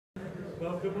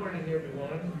Well, good morning,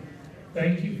 everyone.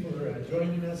 Thank you for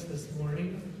joining us this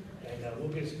morning, and we'll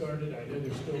get started. I know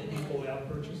there's still people out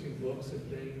purchasing books and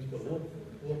things, but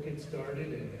we'll get started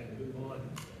and move on.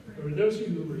 For those of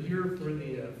you who were here for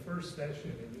the first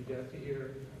session and you got to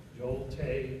hear Joel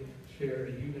Tay share,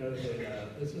 you know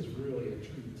that this is really a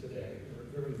treat today.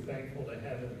 We're very thankful to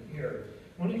have him here.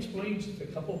 I want to explain just a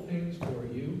couple things for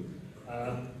you.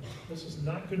 This is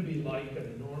not going to be like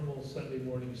a normal Sunday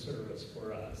morning service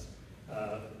for us.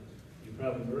 You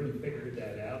probably already figured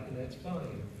that out, and that's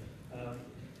fine. A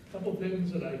couple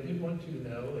things that I did want you to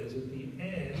know is at the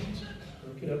end,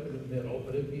 don't get up in the middle,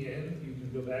 but at the end you can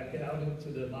go back out into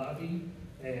the lobby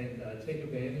and take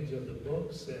advantage of the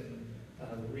books and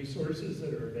the resources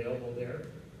that are available there.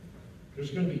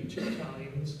 There's going to be two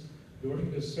times during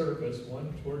this service,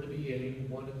 one toward the beginning,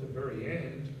 one at the very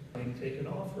end, and take an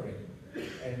offering.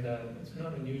 And it's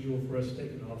not unusual for us to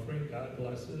take an offering. God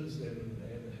blesses and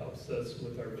helps us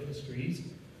with our ministries.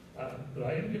 But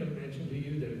I am going to mention to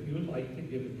you that if you would like to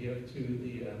give a gift to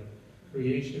the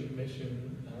Creation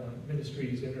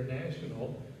Ministries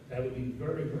International, that would be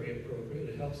very, very appropriate.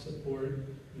 It helps support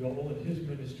Joel and his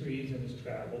ministries and his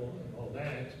travel and all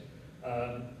that.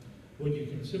 What you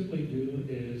can simply do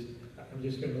is, I'm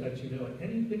just going to let you know,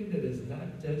 anything that is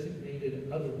not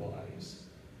designated otherwise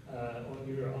on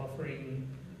your offering,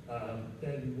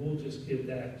 then we'll just give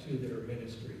that to their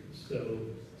ministries. So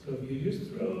if you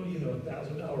just throw,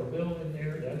 $1,000 bill in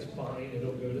there, that's fine.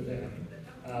 It'll go to them.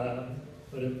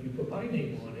 But if you put my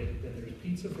name on it, then there's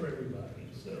pizza for everybody.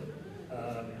 So,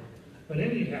 but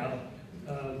anyhow,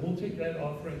 we'll take that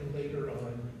offering later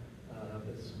on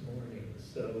this morning.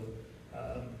 So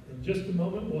in just a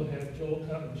moment, we'll have Joel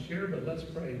come and share, but let's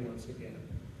pray once again.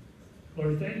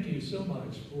 Lord, thank you so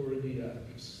much for the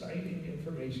exciting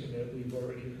information that we've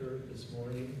already heard this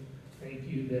morning. Thank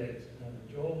you that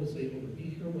Joel was able to be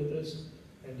here with us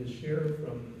and to share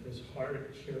from his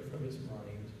heart, share from his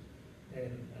mind.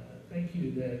 And thank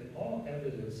you that all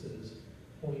evidences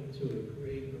point to a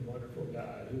great and wonderful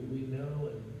God who we know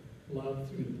and love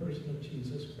through the person of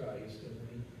Jesus Christ.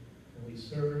 And we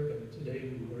serve, and today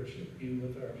we worship you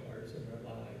with our hearts and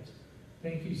our lives.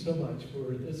 Thank you so much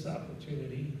for this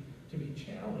opportunity to be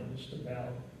challenged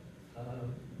about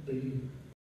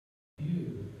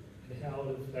you and how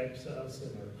it affects us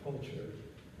and our culture.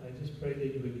 I just pray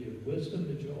that you would give wisdom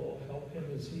to Joel, help him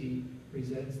as he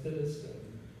presents this, and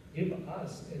give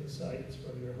us insights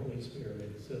from your Holy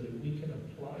Spirit so that we can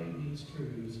apply these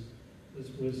truths, this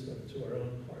wisdom, to our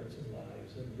own hearts and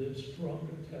lives and live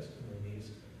stronger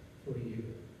testimonies for you.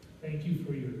 Thank you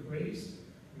for your grace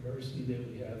and mercy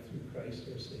that we have through Christ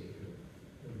our Savior.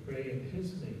 We pray in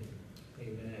his name.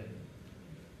 Amen.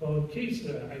 Well, in case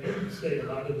I didn't say a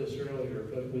lot of this earlier,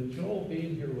 but with Joel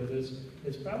being here with us,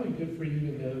 it's probably good for you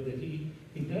to know that he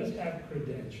does have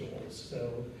credentials.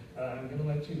 So I'm going to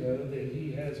let you know that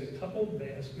he has a couple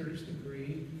master's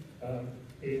degree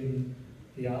in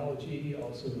theology,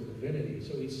 also divinity.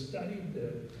 So he studied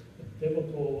the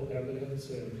biblical evidence,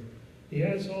 and he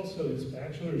has also his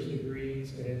bachelor's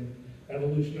degrees in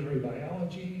evolutionary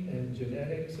biology and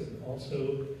genetics, and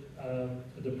also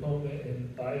a diploma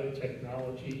in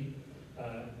biotechnology.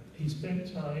 He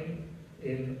spent time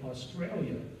in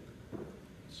Australia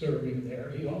serving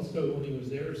there. He also, when he was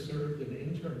there, served an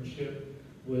internship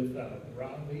with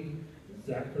Ravi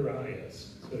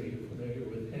Zacharias. So you're familiar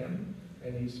with him.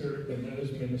 And he served in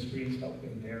those ministries,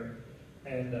 helping there.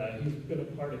 And he's been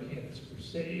a part of Campus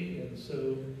Crusade, and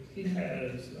so he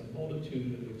has a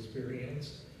multitude of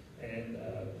experience and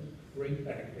great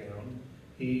background.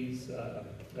 He's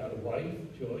got a wife,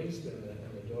 Joyce, and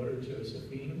a daughter,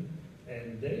 Josephine,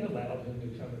 and they allowed him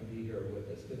to come and be here with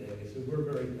us today. So we're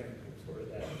very thankful for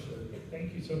that. So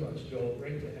thank you so much, Joel.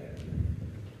 Great to have you.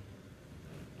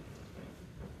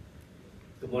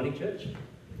 Good morning, church.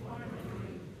 Good morning.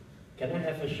 Can I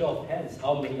have a show of hands?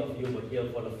 How many of you were here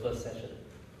for the first session?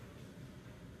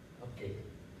 Okay.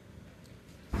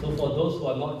 So for those who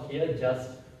are not here, just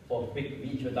for a quick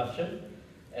reintroduction,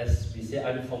 as we say,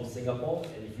 I'm from Singapore,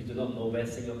 and if you do not know where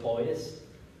Singapore is,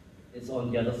 it's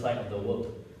on the other side of the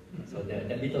world. So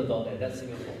that little dot there, that's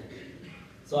Singapore.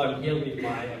 So I'm here with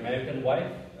my American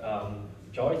wife,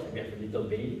 Joyce, and we have a little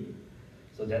baby.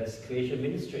 So that's Creation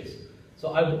Ministries.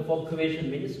 So I work for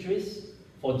Creation Ministries.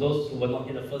 For those who were not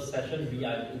in the first session, we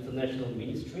are an international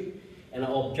ministry, and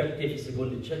our objective is to go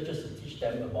into churches to teach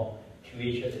them about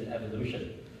creation and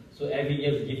evolution. So every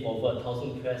year we give over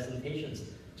 1,000 presentations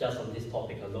just on this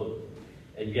topic alone.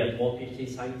 And we have more PhD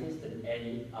scientists than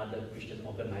any other Christian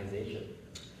organization.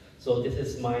 So this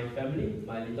is my family,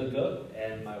 my little girl,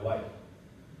 and my wife.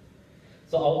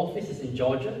 So our office is in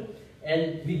Georgia,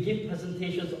 And we give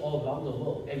presentations all around the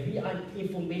world. And we are an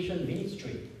information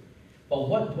ministry. But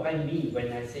what do I mean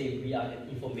when I say we are an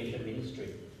information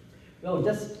ministry? Well,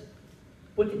 just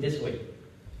put it this way.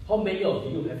 How many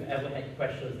of you have ever had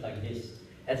questions like this?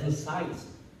 Hasn't science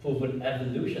proven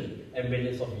evolution and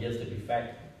millions of years to be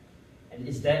fact? And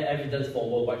is there evidence for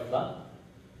worldwide flood?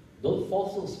 Don't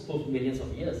fossils prove millions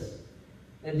of years?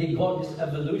 And did God use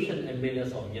evolution and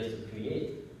millions of years to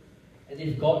create? And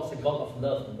if God is a God of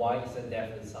love, why is there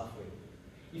death and suffering?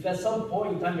 If at some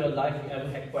point in time in your life you ever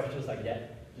had questions like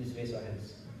that, please raise your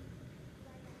hands.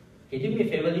 Okay, do me a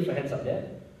favor, leave your hands up there.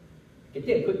 Okay,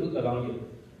 take a quick look around you.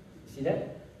 See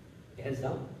that? Okay, hands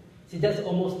down. See, that's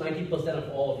almost 90% of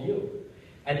all of you.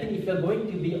 I think if you're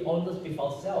going to be honest with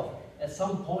ourselves, at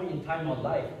some point in time of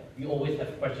life, we always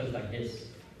have questions like this.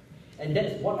 And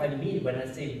that's what I mean when I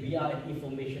say we are an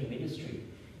information ministry.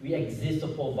 We exist to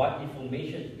provide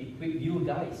information, equip you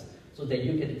guys, so that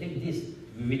you can take this,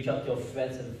 reach out to your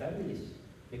friends and families.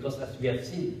 Because as we have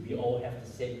seen, we all have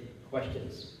the same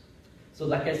questions. So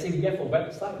like I said, we have a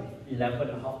website with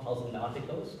 11,500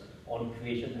 articles on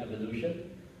creation evolution.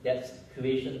 That's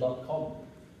creation.com.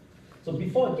 So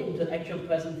before I get into the actual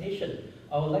presentation,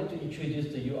 I would like to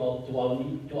introduce to you all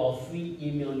to our free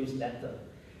email newsletter.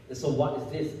 And so what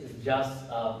is this? It's just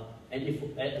a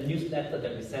newsletter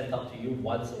that we send out to you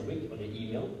once a week on your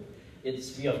email.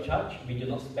 It's free of charge. We do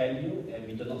not spam you and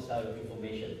we do not sell your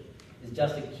information. It's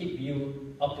just to keep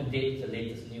you up to date with the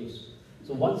latest news.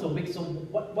 So once a week, so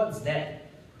what's that?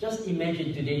 Just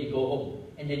imagine today you go home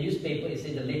and the newspaper is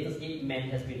saying the latest 8 men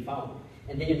has been found.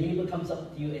 And then your neighbor comes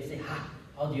up to you and says,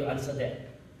 how do you answer that?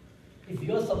 If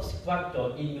you're subscribed to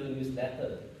our email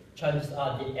newsletter, chances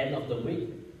are at the end of the week,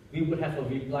 we would have a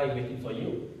reply waiting for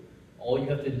you. All you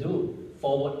have to do,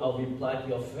 forward our reply to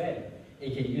your friend,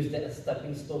 and you can use that as a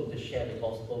stepping stone to share the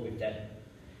gospel with them.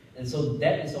 And so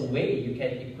that is a way you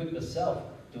can equip yourself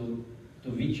to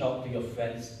reach out to your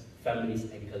friends, families,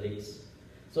 and colleagues.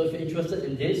 So if you're interested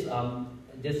in this,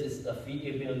 this is a free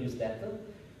email newsletter.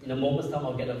 In a moment's time,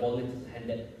 I'll get a volunteer to hand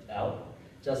that out.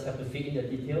 Just have to fill in the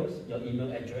details, your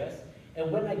email address,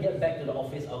 and when I get back to the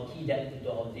office, I'll key that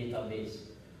into our database.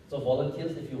 So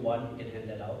volunteers, if you want, you can hand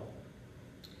that out.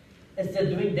 As they're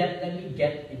doing that, let me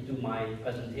get into my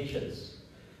presentations.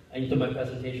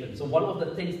 So one of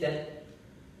the things that,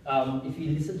 if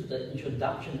you listen to the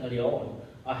introduction earlier on,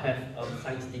 I have a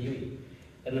science degree.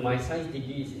 And my science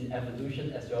degree is in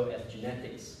evolution as well as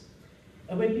genetics.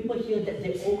 And when people hear that,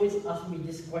 they always ask me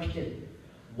this question: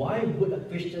 why would a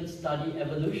Christian study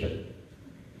evolution?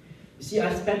 You see,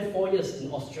 I spent 4 years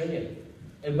in Australia.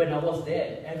 And when I was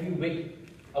there, every week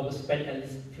I would spend at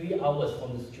least 3 hours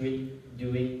from the street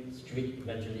doing street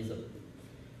evangelism.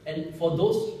 And for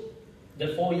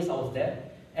the 4 years I was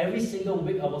there, every single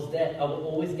week I was there, I would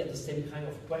always get the same kind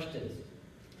of questions.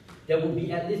 There would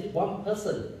be at least one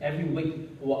person every week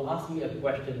who will ask me a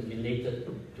question related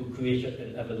to creation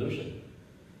and evolution.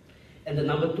 And the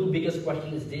number 2 biggest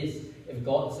question is this: if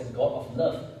God is a God of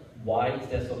love, why is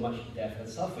there so much death and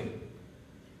suffering?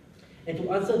 And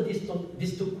to answer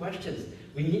these two questions,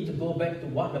 we need to go back to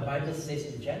what the Bible says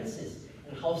in Genesis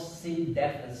and how sin,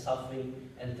 death, and suffering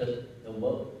entered the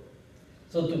world.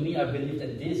 So to me, I believe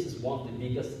that this is one of the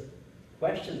biggest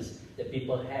questions that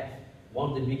people have,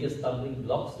 one of the biggest stumbling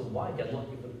blocks to why they're not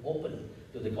even open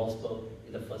to the gospel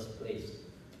in the first place.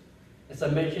 As I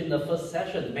mentioned in the first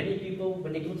session, many people,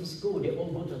 when they go to school, they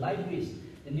all go to libraries,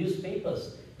 the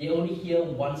newspapers, they only hear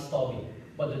one story.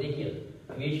 What do they hear?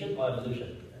 Creation or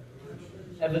evolution?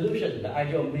 Evolution, the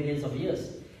idea of millions of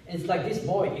years. And it's like this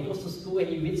boy, he goes to school and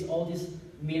he reads all these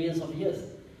millions of years.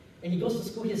 And he goes to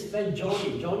school, his friend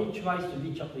Johnny tries to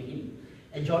reach out to him.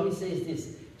 And Johnny says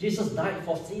this: Jesus died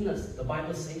for sinners, the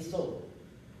Bible says so.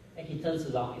 And he turns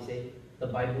around and says, the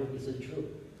Bible isn't true.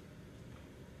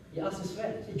 He asks his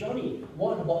friend, say, Johnny,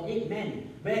 what about 8 men?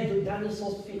 Where do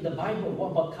dinosaurs fit in the Bible?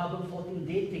 What about carbon-14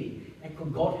 dating? And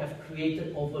could God have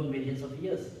created over millions of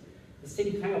years? The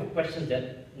same kind of question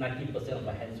that 90% of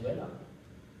our hands went up.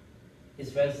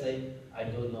 His friends say, I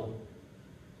don't know.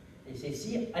 And he says,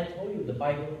 see, I told you the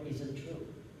Bible isn't true.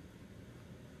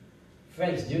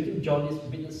 Friends, do you think Johnny's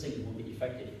witnessing will be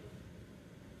effective?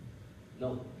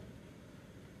 No.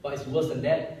 But it's worse than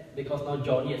that, because now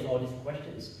Johnny has all these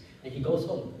questions. And he goes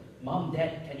home, Mom,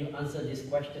 Dad, can you answer these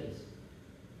questions?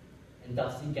 And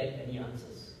does he get any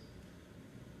answers?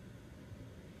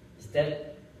 Is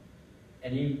that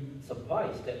any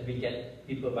surprise that we get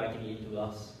people writing into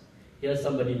us? Here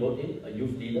somebody wrote in, a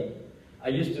youth leader. I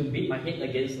used to beat my head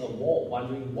against a wall,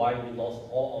 wondering why we lost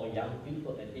all our young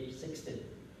people at age 16.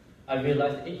 I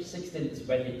realized age 16 is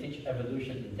when they teach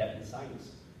evolution in depth in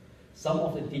science. Some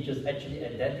of the teachers actually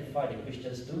identify the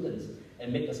Christian students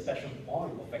and make a special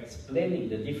point of explaining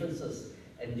the differences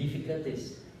and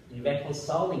difficulties in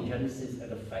reconciling Genesis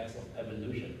and the facts of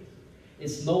evolution.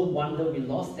 It's no wonder we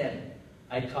lost them.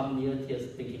 I come near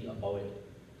tears thinking about it.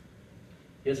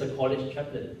 Here's a college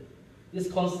chaplain.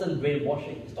 This constant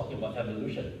brainwashing is talking about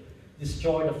evolution.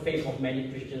 Destroy the faith of many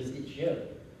Christians each year.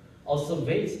 Our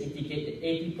surveys indicate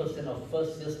that 80% of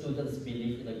first-year students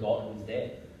believe in a God who is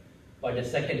there. By the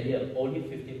second year, only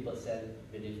 15%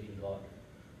 believe in God.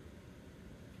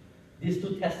 These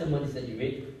two testimonies that you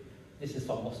read, this is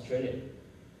from Australia.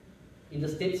 In the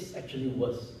States, it's actually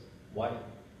worse. Why?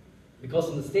 Because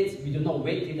in the States, we do not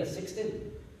wait till they're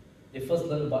 16. They first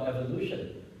learn about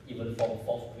evolution, even from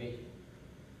 4th grade.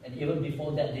 And even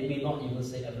before that, they may not even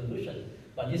say evolution.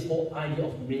 But this whole idea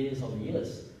of millions of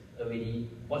years already,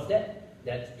 what's that?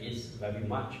 That is very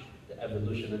much the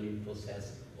evolutionary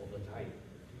process over time.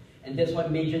 And that's why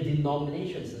major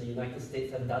denominations in the United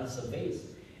States have done surveys.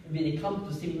 And when they come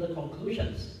to similar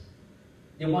conclusions,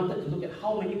 they wanted to look at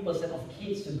how many percent of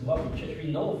kids who grew up in church.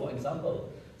 We know, for example,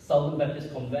 Southern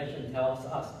Baptist Convention tells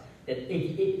us that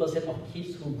 88% of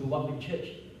kids who grew up in church,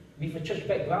 with a church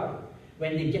background,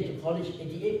 when they get to college,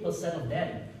 88% of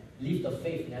them leave the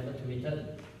faith never to return.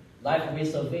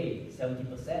 Lifeway Survey,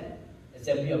 70%.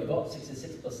 Assembly of God,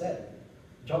 66%.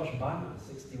 George Barna,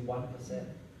 61%.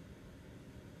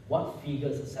 What figure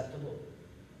is acceptable?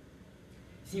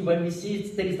 See, when we see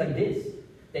things like this,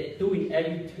 that 2 in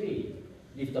every 3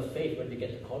 leave the faith when they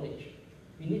get to college,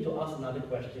 we need to ask another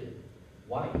question.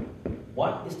 Why?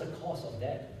 What is the cause of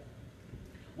that?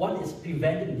 What is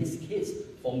preventing these kids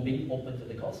from being open to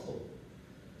the gospel?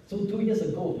 So 2 years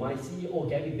ago, my CEO,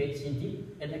 Gary Bates, he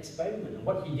did an experiment. And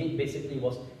what he did basically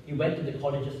was he went to the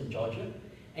colleges in Georgia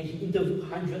and he interviewed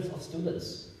hundreds of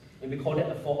students. And we call that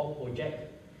a follow-up project.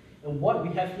 And what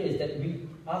we have here is that we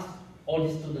ask all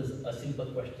these students a simple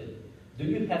question. Do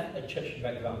you have a church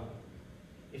background?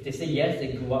 If they say yes,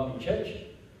 they grew up in church,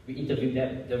 we interview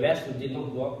them. The rest who did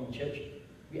not grow up in church,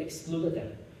 we excluded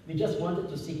them. We just wanted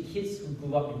to see kids who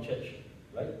grew up in church,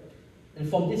 right? And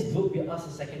from this group, we asked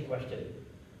the second question.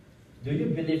 Do you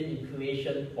believe in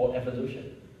creation or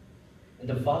evolution? And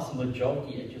the vast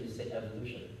majority actually said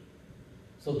evolution.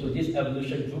 So to this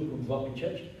evolution group who grew up in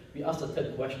church, we asked the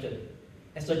third question.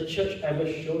 Has the church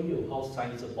ever shown you how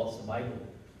science supports the Bible?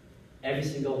 Every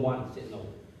single one said no.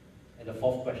 And the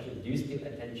fourth question, do you still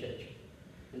attend church?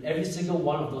 And every single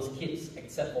one of those kids,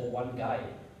 except for one guy,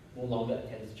 no longer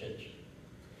attends church.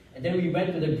 And then we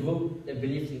went to the group that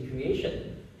believes in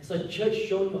creation. Has the church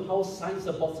shown you how science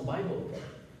supports the Bible?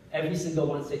 Every single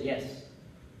one said yes.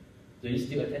 Do you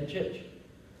still attend church?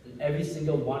 And every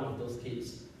single one of those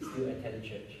kids still attend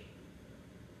church.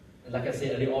 And like I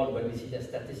said earlier on, when we see that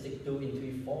statistic 2 in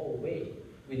 3 fall away,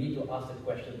 we need to ask the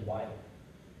question why.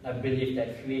 And I believe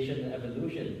that creation and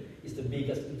evolution is the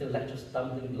biggest intellectual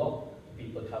stumbling block to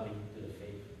people coming to the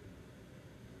faith.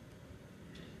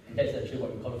 And that's actually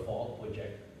what we call the follow-up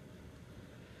project.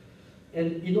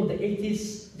 And you know, the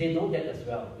atheists, they know that as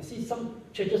well. You see, some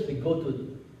churches we go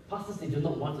to, pastors, they do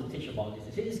not want to teach about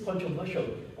this. They say it's controversial.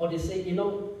 Or they say, you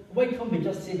know, why can't we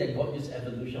just say that God used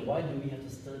evolution? Why do we have to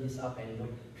stir this up and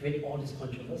create all this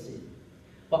controversy?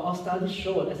 But our studies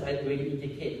show, as I already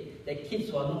indicate, that kids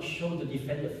who are not shown to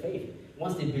defend the faith,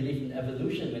 once they believe in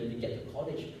evolution, when they get to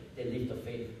college, they leave the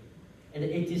faith. And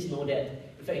the atheists know that.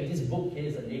 In fact, in this book, he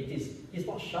is an atheist. He's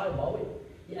not shy about it.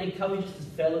 He encourages his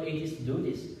fellow atheists to do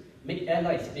this. Make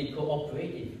allies, be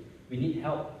cooperative. We need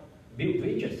help. Build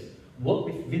bridges. Work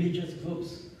with religious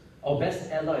groups. Our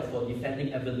best allies for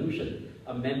defending evolution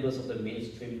are members of the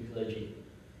mainstream clergy.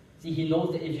 See, he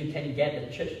knows that if you can get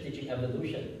the church teaching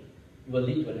evolution, it will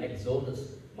lead to an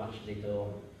exodus much later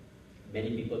on.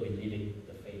 Many people believing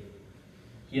the faith.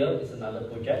 Here is another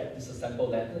project. This is a sample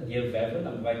letter. Dear Brethren,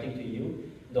 I'm writing to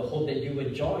you in the hope that you will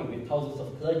join with thousands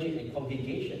of clergy and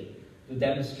congregation to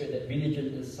demonstrate that religion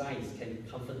and science can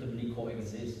comfortably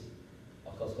coexist.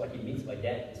 Of course, what he means by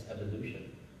that is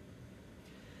evolution.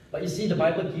 But you see, the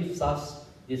Bible gives us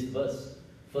this verse,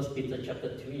 1 Peter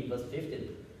chapter 3, verse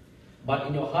 15. But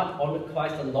in your heart, honor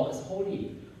Christ the Lord as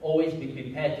holy. Always be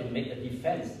prepared to make a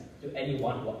defense to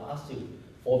anyone who asks you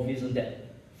for a reason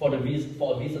for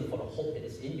the hope that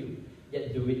is in you,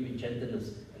 yet do it with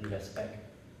gentleness and respect.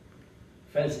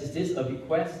 Friends, is this a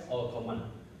request or a command?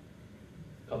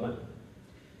 Command.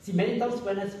 See, many times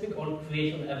when I speak on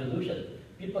creation and evolution,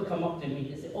 people come up to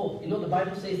me and say, oh, you know, the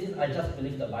Bible says this, I just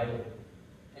believe the Bible.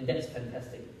 And that's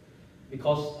fantastic,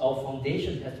 because our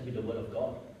foundation has to be the Word of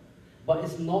God. But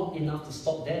it's not enough to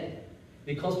stop there,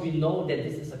 because we know that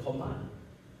this is a command.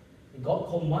 God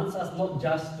commands us not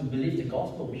just to believe the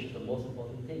gospel, which is the most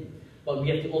important thing, thing. But we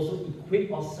have to also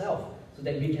equip ourselves so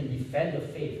that we can defend the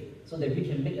faith, so that we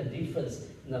can make a difference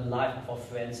in the life of our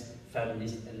friends,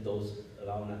 families, and those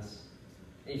around us.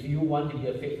 If you want to be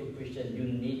a faithful Christian, you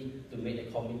need to make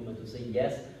a commitment to say,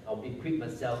 yes, I'll equip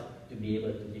myself to be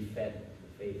able to defend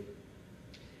the faith.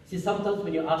 See, sometimes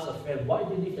when you ask a friend, why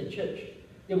do you leave the church?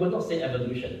 They will not say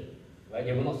evolution, right?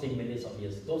 They will not say millions of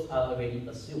years. Those are already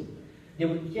assumed. They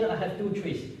will, here I have 2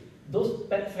 trees. Those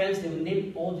bad friends, they will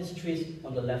name all these trees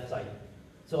on the left side.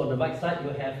 So on the right side, you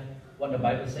have what the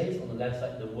Bible says. On the left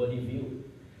side, the worldly view.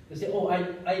 You say, oh,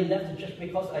 I left the church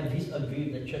because I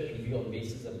disagree with the church view on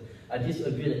racism. I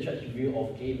disagree with the church view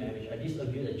of gay marriage. I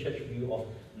disagree with the church view of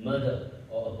murder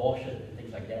or abortion and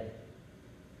things like that.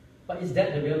 But is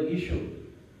that the real issue?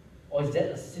 Or is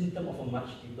that a symptom of a much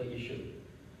deeper issue?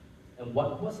 And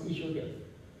what's the issue here?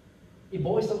 It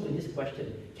boils down to this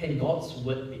question: can God's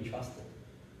word be trusted?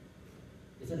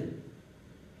 Isn't it?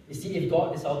 You see, if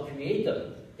God is our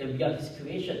creator, then we are his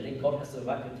creation, then God has the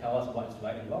right to tell us what is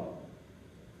right and wrong.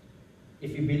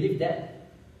 If you believe that,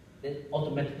 then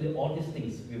automatically all these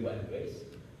things we will embrace.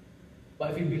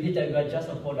 But if you believe that we are just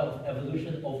a product of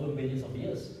evolution over millions of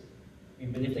years, we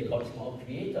believe that God is not our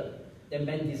creator, then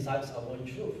man decides our own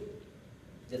truth.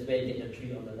 That's where you get the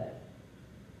tree on the left.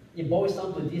 It boils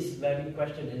down to this very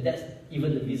question, and that's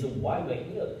even the reason why we're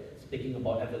here speaking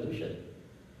about evolution.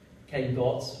 Can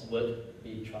God's word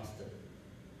be trusted?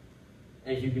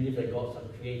 And if you believe that God is our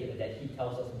creator and that he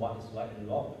tells us what is right and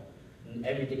wrong, and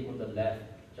everything on the left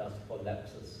just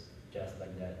collapses just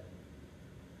like that.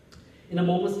 In a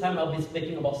moment's time, I'll be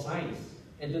speaking about science.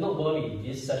 And do not worry,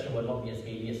 this session will not be as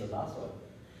heavy as the last one.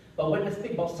 But when I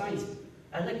speak about science,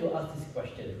 I'd like to ask this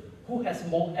question: who has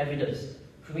more evidence,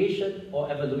 creation or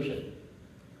evolution?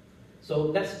 So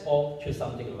let's all choose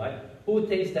something, right? Who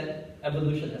thinks that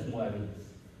evolution has more evidence?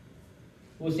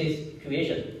 Who says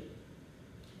creation?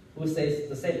 Who says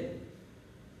the same?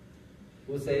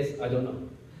 Who says, I don't know?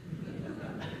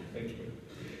 Okay.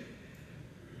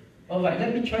 Alright,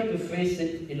 let me try to phrase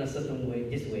it in a certain way,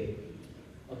 this way.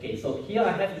 Okay, so here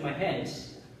I have in my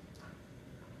hands,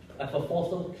 I have a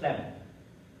fossil clam.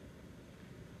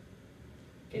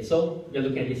 Okay, so you're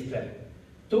looking at this clam.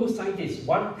 2 scientists,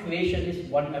 one creationist,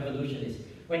 one evolutionist.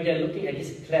 When they're looking at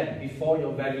this clam before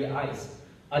your very eyes,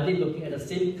 are they looking at the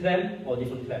same clam or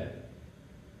different clam?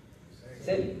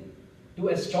 Same. 2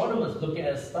 astronomers looking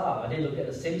at a star, are they looking at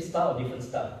the same star or different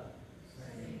star?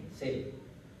 Same.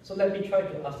 So let me try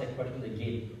to ask that question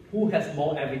again. Who has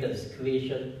more evidence,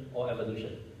 creation or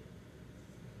evolution?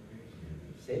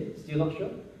 Same? Still not sure?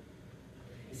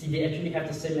 You see, they actually have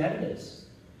the same evidence.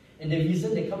 And the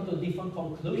reason they come to different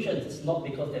conclusions is not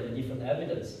because they have a different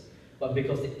evidence, but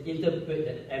because they interpret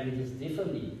that evidence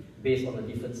differently based on a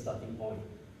different starting point.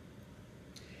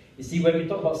 You see, when we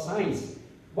talk about science,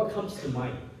 what comes to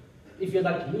mind? If you're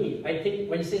like me, I think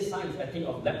when you say science, I think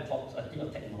of laptops, I think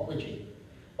of technology.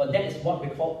 But that is what we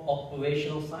call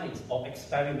operational science or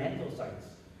experimental science.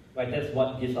 Right? That's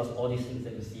what gives us all these things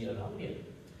that we see around here.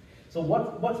 So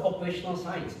what's operational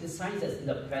science? It's science that's in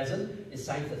the present, it's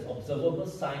science that's observable,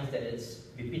 science that is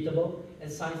repeatable,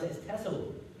 and science that is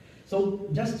testable. So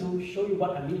just to show you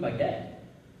what I mean by that,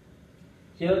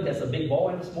 here there's a big ball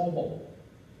and a small ball.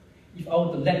 If I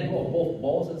were to let go of both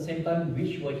balls at the same time,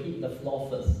 which will hit the floor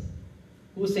first?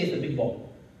 Who says the big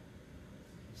ball?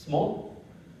 Small?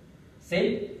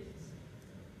 Same?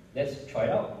 Let's try it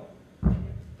out.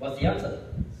 What's the answer?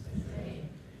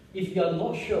 If you're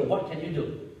not sure, what can you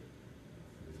do?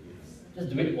 Just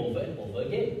do it over and over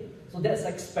again. So that's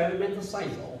experimental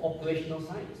science or operational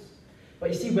science. But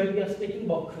you see, when we are speaking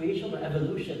about creation or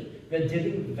evolution, we're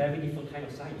dealing with very different kind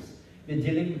of science. We're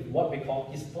dealing with what we call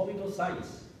historical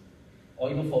science,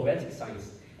 or even forensic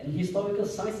science. And historical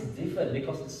science is different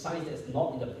because it's science that's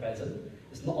not in the present,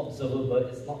 it's not observable,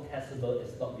 it's not testable,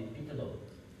 it's not repeatable.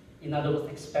 In other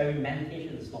words,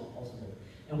 experimentation is not possible.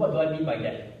 And what do I mean by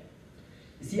that?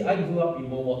 You see, I grew up in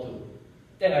World War II.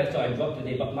 So I grew up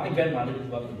today, but my grandmother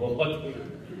grew up in World War II.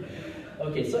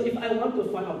 Okay, so if I want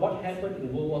to find out what happened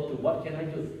in World War II, what can I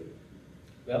do?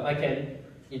 Well, I can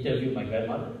interview my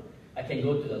grandmother. I can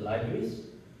go to the libraries.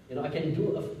 I can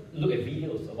look at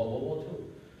videos about World War II.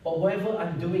 But whatever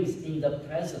I'm doing is in the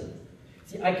present.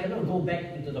 See, I cannot go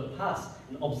back into the past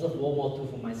and observe World War II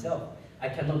for myself. I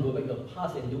cannot go back to the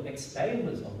past and do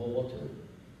experiments of World War II.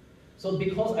 So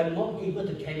because I'm not able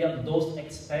to carry out those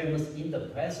experiments in the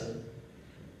present,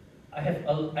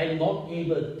 I'm not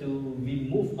able to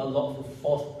remove a lot of the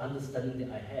false understanding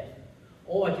that I have.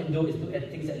 All I can do is look at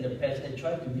things in the past and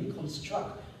try to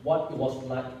reconstruct what it was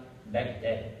like back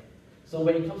then. So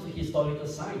when it comes to historical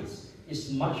science,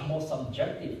 it's much more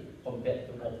subjective compared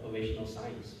to operational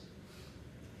science.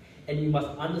 And you must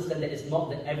understand that it's not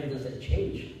the evidence that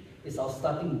changed. It's our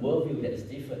starting worldview that is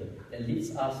different, that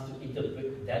leads us to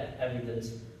interpret that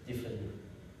evidence differently.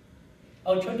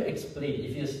 I'll try to explain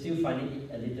if you're still finding it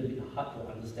a little bit hard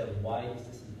to understand why is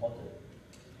this important.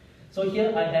 So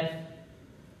here I have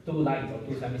two lines or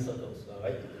two semicircles,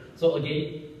 alright? So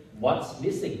again, what's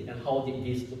missing and how did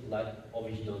this look like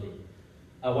originally?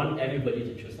 I want everybody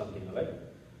to choose something, alright?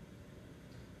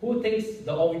 Who thinks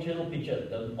the original picture,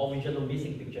 the original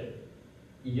missing picture,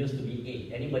 it used to be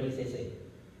A? Anybody says A?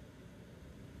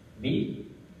 B?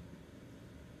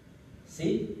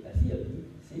 C? I see a B.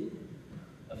 C?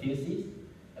 A few C's?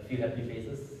 A few happy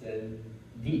faces? And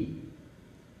D?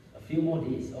 A few more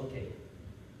D's. Okay.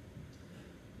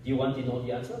 Do you want to know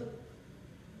the answer?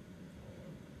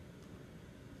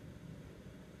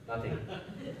 Nothing.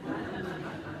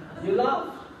 You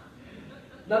laugh.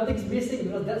 Nothing's missing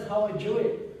because that's how I drew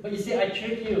it. But you see, I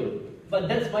tricked you. But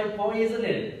that's my point, isn't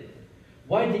it?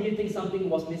 Why did you think something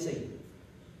was missing?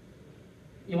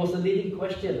 It was a leading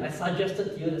question. I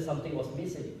suggested to you that something was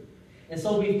missing. And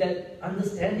so with that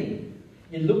understanding,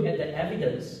 you look at the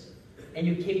evidence and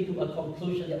you came to a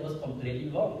conclusion that was completely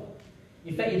wrong.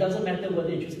 In fact, it doesn't matter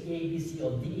whether you choose A, B, C,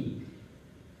 or D.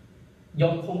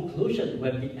 Your conclusion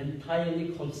will be entirely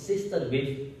consistent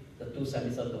with the two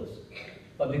semicircles.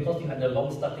 But because you had the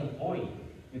wrong starting point,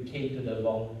 you came to the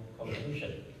wrong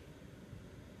conclusion.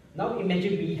 Now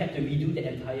imagine we had to redo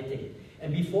the entire thing.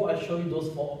 And before I show you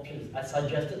those four options, I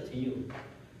suggested to you,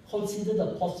 consider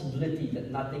the possibility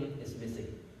that nothing is missing.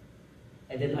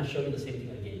 And then I show you the same thing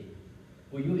again.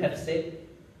 Will you have said,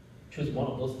 choose one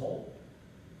of those four?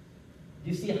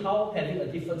 Do you see how having a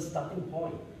different starting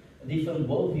point, a different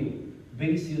worldview,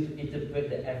 brings you to interpret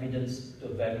the evidence to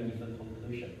a very different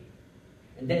conclusion?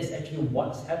 And that is actually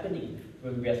what's happening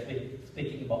when we are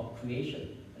speaking about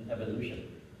creation and evolution.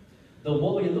 The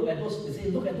world, you look at those, you say,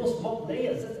 look at those rock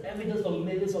layers. That's evidence of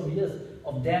millions of years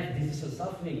of death, disease, and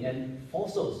suffering, and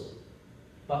fossils.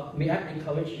 But may I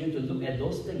encourage you to look at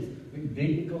those things with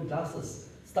biblical glasses.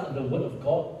 Start the Word of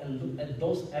God and look at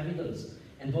those evidence.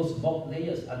 And those rock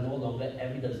layers are no longer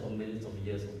evidence of millions of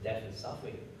years of death and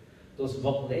suffering. Those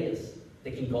rock layers,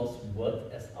 taking God's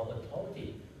Word as our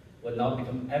authority, will now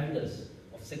become evidence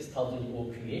of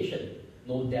 6,000-year-old creation.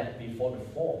 No death before the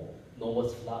fall,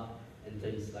 Noah's flood, and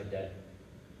things like that.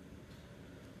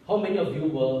 How many of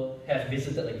you have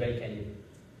visited the Grand Canyon?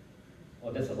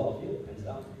 Oh, that's a lot of you, hands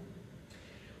down.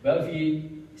 Well, if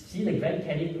you see the Grand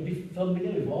Canyon, you'll be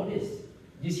familiar with all this.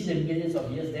 Do you see the millions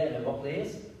of years there and the rock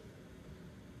layers?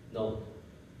 No.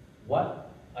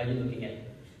 What are you looking at?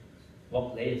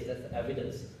 Rock layers, that's the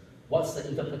evidence. What's the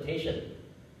interpretation?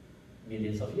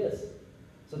 Millions of years.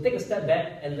 So take a step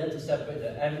back and learn to separate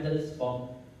the evidence from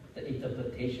the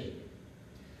interpretation.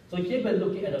 So here we're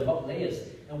looking at the rock layers,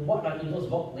 and what are in those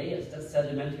rock layers? That's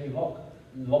sedimentary rock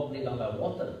laid down by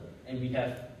water, and we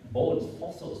have bones,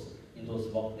 fossils in those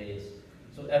rock layers.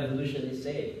 So evolutionists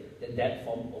say that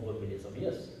formed over millions of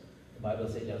years. The Bible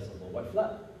says there's a worldwide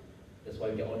flood. That's why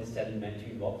we get all these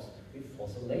sedimentary rocks with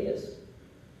fossil layers.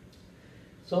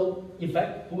 So, in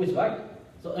fact, who is right?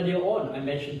 So earlier on, I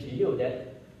mentioned to you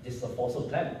that this is a fossil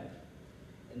planet.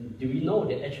 And do we know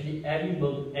that actually every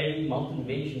mountain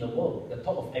range in the world, the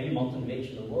top of every mountain range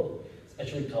in the world, is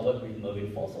actually covered with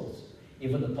marine fossils,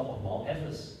 even the top of Mount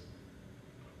Everest.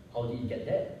 How did you get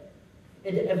there?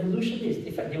 And the evolutionists,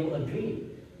 in fact, they will agree.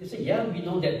 They say, yeah, we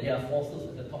know that there are fossils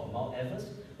at the top of Mount Everest,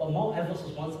 but Mount Everest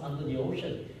was once under the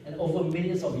ocean, and over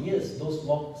millions of years, those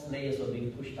rock layers were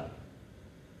being pushed up.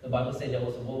 The Bible said there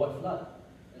was a worldwide flood,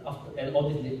 and all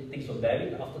these things were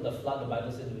buried. After the flood, the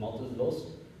Bible said the mountains rose,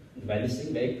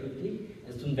 vanishing very quickly,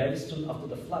 and very soon after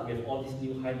the flood, we have all these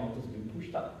new high mountains being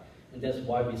pushed up. And that's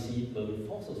why we see marine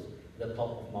fossils at the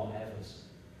top of Mount Everest.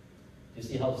 You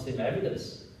see how the same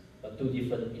evidence, but two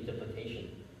different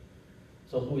interpretations.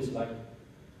 So who is right?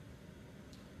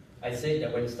 I say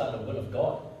that when you start the Word of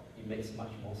God, it makes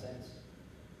much more sense.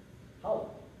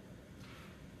 How?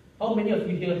 How many of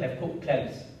you here have cooked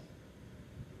clams?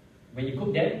 When you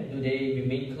cook them, do they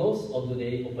remain closed or do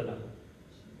they open up?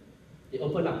 They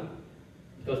open up.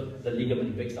 Because the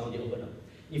ligament breaks down, they open up.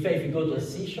 In fact, if you go to a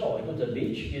seashore, you go to the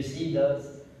beach, you see the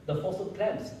fossil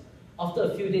clams. After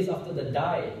a few days after the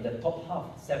dye, the top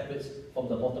half separates from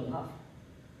the bottom half.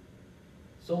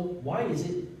 So why is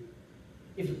it,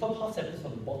 if the top half separates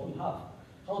from the bottom half,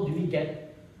 how do we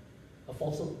get a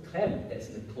fossil clam that's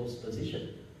in a closed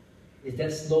position? Is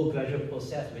that slow, gradual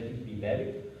process waiting to be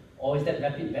buried? Or is that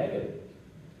rapid burial?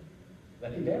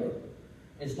 Rapid burial.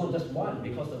 It's not just one,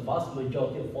 because the vast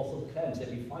majority of fossil clams that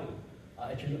we find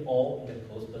are actually all in a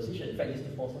closed position. In fact, these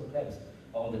two fossil clams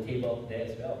are on the table up there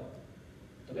as well.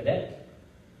 Look at that.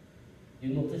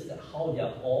 You notice that how they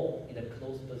are all in a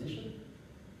close position.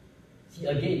 See,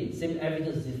 again, same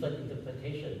evidence, different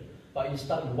interpretation. But you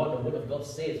start with what the Word of God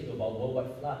says about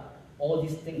worldwide flood. All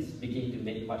these things begin to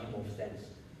make much more sense.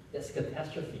 That's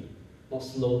catastrophe, not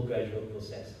slow, gradual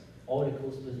process. All in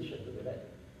close position, look at that.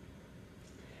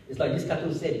 It's like this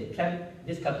cartoon said,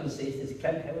 this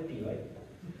chemotherapy, right?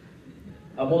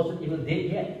 I wasn't even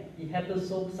dead yet. It happened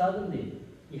so suddenly.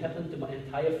 It happened to my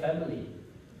entire family.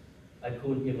 I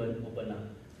couldn't even open up.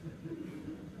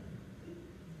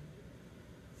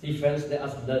 See, friends, let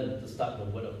us learn to start the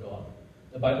Word of God.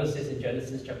 The Bible says in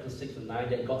Genesis chapter 6 to 9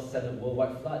 that God sent a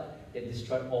worldwide flood that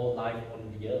destroyed all life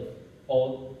on the earth.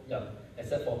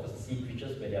 Except for the sea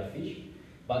creatures where there are fish.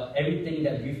 But everything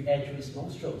that breathed air through its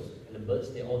nostrils, and the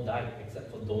birds, they all died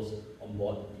except for those on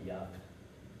board the ark.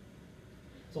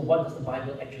 So what does the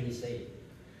Bible actually say?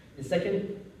 In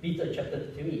 2 Peter chapter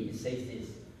 3, it says this: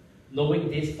 knowing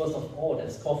this, first of all,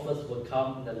 that scoffers will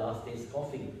come in the last days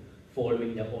scoffing,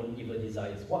 following their own evil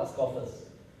desires. What are scoffers?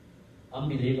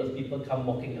 Unbelievers, people come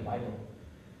mocking the Bible.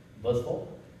 Verse 4,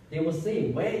 they will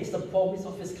say, where is the promise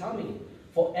of his coming?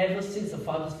 For ever since the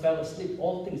fathers fell asleep,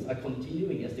 all things are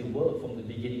continuing as they were from the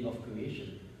beginning of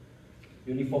creation.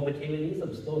 Uniformitarianism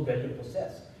is no gradual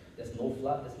process. There's no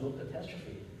flood, there's no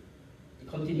catastrophe. It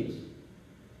continues.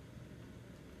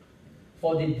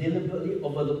 For they deliberately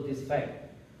overlooked this fact.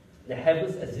 The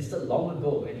heavens existed long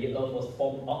ago, and the earth was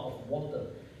formed out of water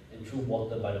and through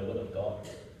water by the word of God.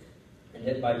 And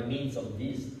that by means of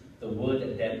this, the world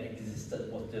that then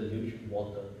existed was deluged with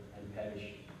water and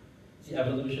perished. See,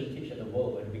 evolution teaches that the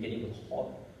world at the beginning was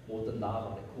hot, molten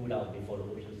lava that cooled down before the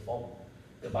oceans formed.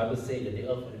 The Bible says that the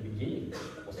earth at the beginning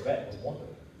was wet, was water.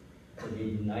 So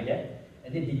they deny that.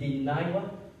 And then they deny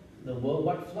what? The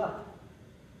worldwide flood.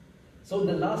 So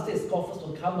the last day scoffers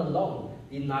will come along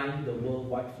denying the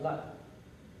worldwide flood.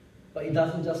 But it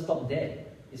doesn't just stop there.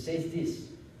 It says this: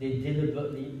 they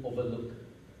deliberately overlook.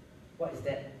 What is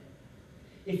that?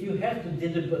 If you have to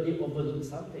deliberately overlook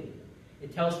something,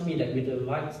 it tells me that with the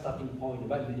right starting point, the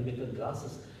right millimeter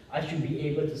glasses, I should be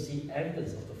able to see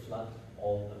evidence of the flood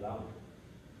all around.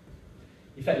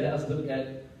 In fact, let us look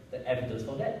at the evidence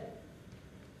for that.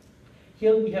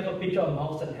 Here we have a picture of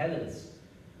Mount St. Helens.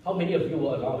 How many of you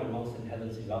were around when Mount St.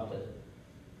 Helens erupted?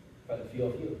 Quite a few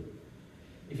of you.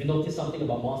 If you notice something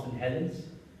about Mount St. Helens,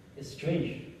 it's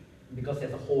strange because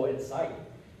there's a hole inside.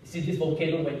 You see, this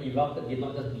volcano, when it erupted, did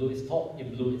not just blow its top,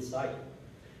 it blew its side.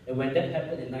 And when that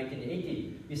happened in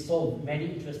 1980, we saw many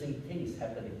interesting things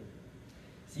happening.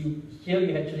 See, here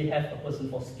you actually have a person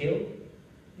for scale.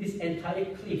 This entire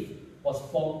cliff was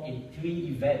formed in 3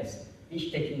 events,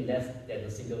 each taking less than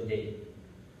a single day.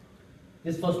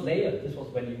 This first layer, this was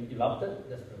when it erupted,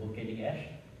 that's the volcanic ash.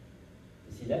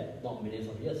 You see that? Not millions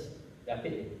of years,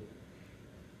 rapidly.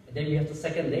 And then we have the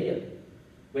second layer.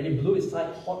 When it blew its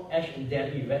side, hot ash and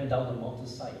debris ran down the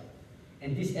mountainside.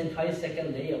 And this entire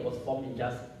second layer was formed in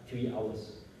just 3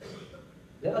 hours.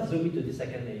 Let us zoom into the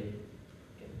second layer.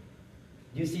 Okay.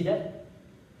 Do you see that?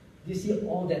 Do you see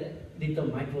all that little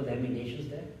micro laminations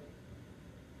there?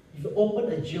 If you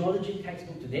open a geology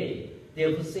textbook today, they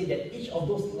will say that each of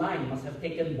those lines must have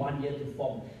taken 1 year to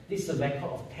form. This is a record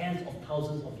of tens of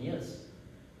thousands of years.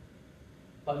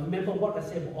 But remember what I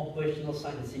said about operational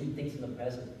science and seeing things in the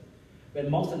present.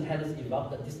 When Mount St. Helens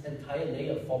erupted, this entire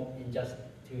layer formed in just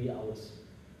 3 hours.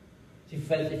 See,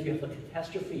 friends, if you have a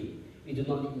catastrophe, you do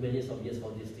not need millions of years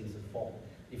for these things to form.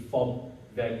 They form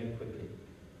very quickly.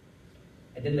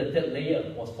 And then the third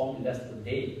layer was formed in less than a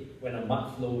day when a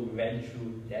mud flow ran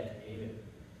through that area.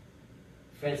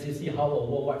 Friends, you see how a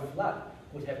worldwide flood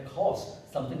could have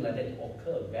caused something like that to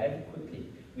occur very quickly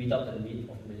without the need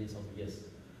of millions of years.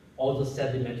 All the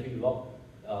sedimentary rock,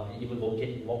 even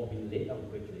volcanic rock being laid down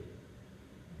quickly.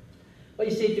 But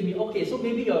you say to me, okay, so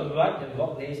maybe you're right that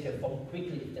rock layers can form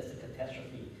quickly if there's a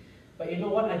catastrophe. But you know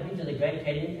what? I've been to the Grand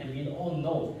Canyon and we all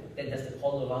know that there's the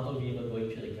Colorado River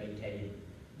going through the Grand Canyon.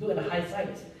 Look at the high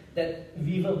sides. That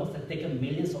river must have taken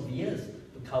millions of years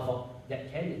to cover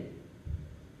that canyon.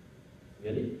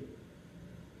 Really?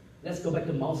 Let's go back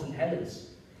to Mount St.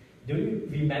 Helens. Do you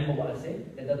remember what I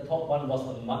said? That the top one was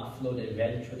a mud flow that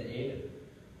ran through the area.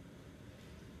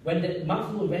 When that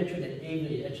mud flow ran through that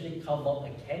area, it actually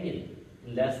covered a canyon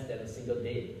in less than a single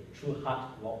day through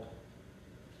hard rock.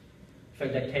 In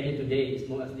fact, that canyon today is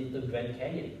known as Little Grand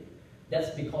Canyon.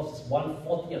 That's because it's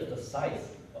 1/40 of the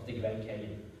size of the Grand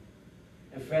Canyon.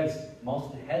 And friends,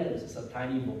 Mount St. Helens is a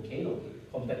tiny volcano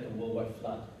compared to worldwide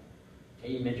flood.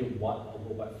 Can you imagine what a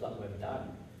worldwide flood would have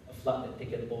done? A flood that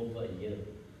taken over a year.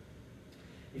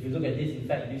 If you look at this, in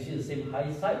fact, you see the same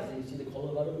high sides that you see the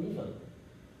Colorado River.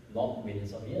 Not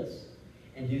millions of years.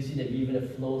 And you see the river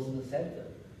that flows in the center.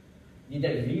 Did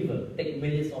that river take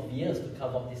millions of years to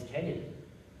cover up this canyon?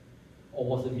 Or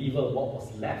was the river what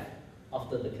was left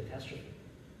after the catastrophe?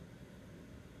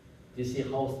 Do you see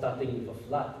how starting with a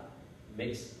flood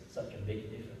makes such a big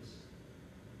difference?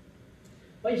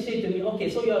 But you say to me, okay,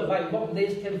 so you're right, rock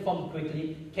layers can form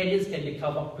quickly, canyons can be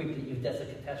covered up quickly if there's a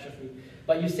catastrophe.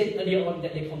 But you said earlier on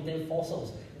that they contain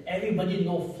fossils. Everybody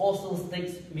knows fossils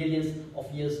takes millions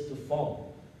of years to form.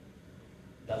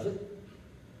 Does it?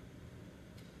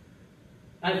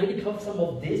 I already covered some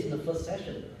of this in the first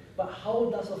session. But how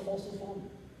does a fossil form?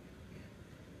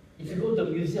 If you go to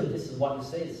the museum, this is what it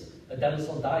says. A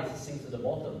dinosaur dies, it sinks to the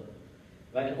bottom.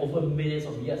 Right? And over millions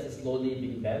of years, it's slowly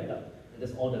being buried up. And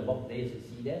that's all the rock layers you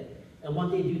see there. And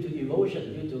one day, due to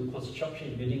erosion, due to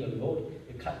construction, building a road,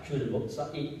 you cut through the road,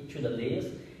 through the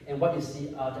layers, and what you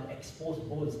see are the exposed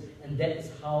bones. And that's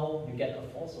how you get a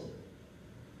fossil.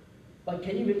 But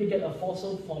can you really get a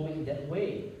fossil forming that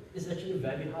way? It's actually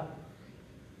very hard.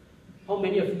 How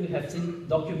many of you have seen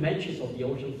documentaries of the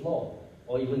ocean floor,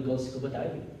 or even gone scuba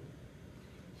diving?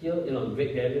 Here,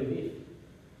 Great Barrier Reef.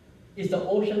 Is the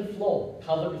ocean floor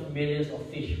covered with millions of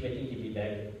fish waiting to be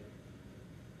buried?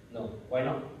 No. Why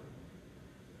not?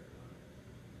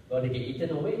 Well, they get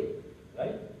eaten away,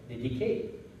 right? They decay.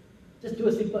 Just do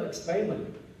a simple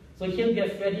experiment. So here we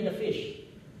have Freddy the fish,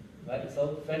 right?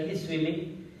 So Freddy is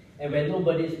swimming, and when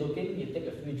nobody is looking, you take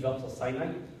a few drops of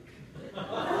cyanide.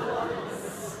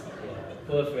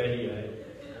 Poor Freddy, right?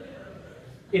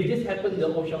 If this happens in the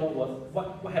ocean,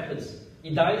 what happens?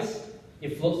 It dies,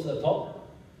 it floats to the top,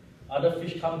 other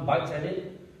fish come, bites at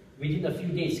it, within a few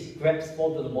days, crabs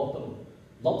fall to the bottom,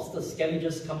 lobster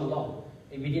scavengers come along,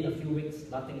 and within a few weeks,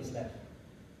 nothing is left.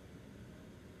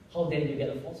 How then do you get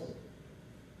a fossil?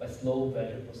 By slow,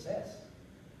 gradual process.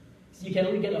 So you can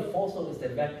only get a fossil as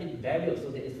a rapid burial, so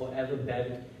that it's forever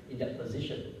buried in that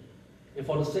position. And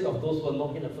for the sake of those who are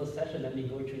not in the first session, let me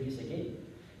go through this again.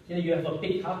 Here you have a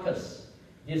pig carcass.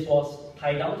 This was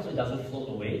tied down so it doesn't float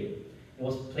away. It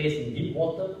was placed in deep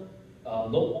water,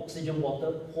 low oxygen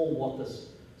water, cold waters,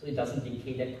 so it doesn't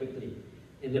decay that quickly.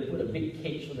 And they put a big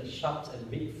cage so the sharks and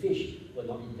big fish will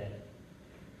not eat that.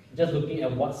 Just looking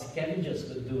at what scavengers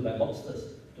would do, like lobsters,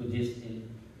 do this in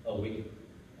a week.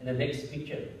 And the next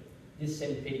picture, this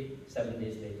same pig 7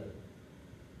 days later.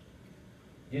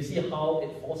 You see how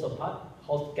it falls apart,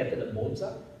 how scattered the bones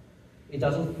are? It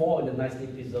doesn't fall in a nicely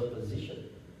preserved position.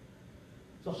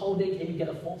 So how then can you get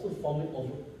a fossil forming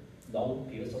over long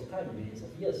periods of time, millions of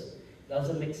years? It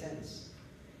doesn't make sense.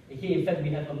 And here, in fact, we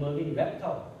have a marine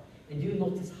reptile. And do you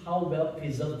notice how well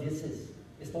preserved this is?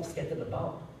 It's not scattered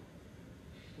about.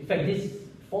 In fact, this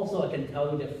fossil, I can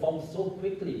tell you, that formed so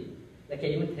quickly, I can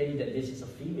even tell you that this is a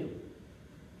female.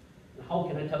 And how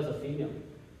can I tell it's a female?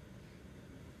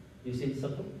 You see it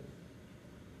simple?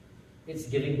 It's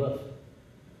giving birth.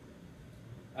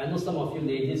 I know some of you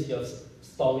ladies, you have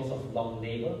stories of long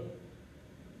labor.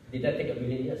 Did that take a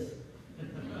million years?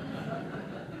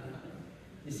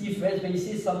 You see, friends, when you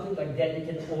see something like that, you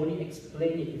can only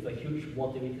explain it with a huge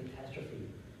watery catastrophe.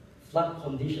 Flood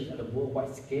conditions at a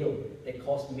worldwide scale that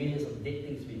caused millions of dead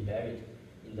things to be buried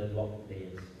in the rock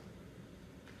layers.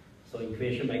 So in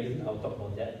Creation Magazine, I'll talk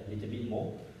about that a little bit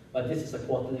more. But this is a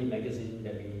quarterly magazine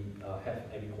that we have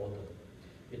every quarter.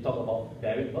 We talk about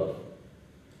buried birth.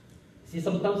 See,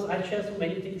 sometimes I share so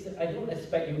many things that I don't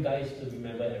expect you guys to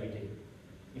remember everything.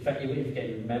 In fact, even if you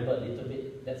can remember a little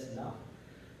bit, that's enough.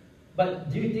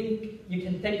 But do you think you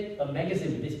can take a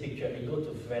magazine with this picture and go to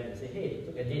a friend and say, hey,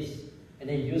 look at this, and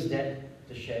then use that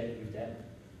to share it with them?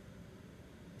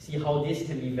 See how this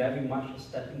can be very much a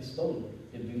stepping stone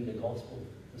to bring the gospel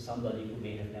to somebody who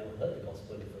may have never heard the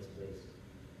gospel in the first place.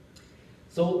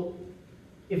 So,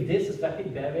 if this is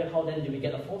rapid burial, how then do we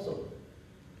get a fossil?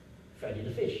 Freddy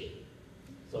the fish.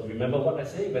 So remember what I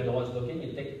say, when no one's looking,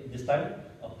 you take this time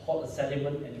a pot of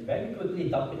sediment and you very quickly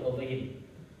dump it over him.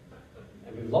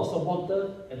 And with lots of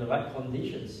water and the right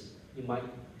conditions, you might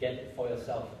get for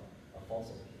yourself a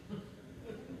fossil.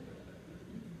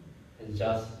 And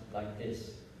just like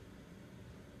this.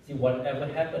 See, whatever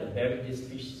happened, buried this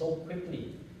fish so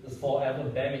quickly, it was forever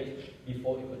buried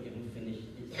before it could even finish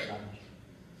its lunch.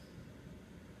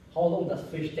 How long does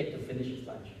fish take to finish its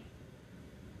lunch?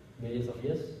 Millions of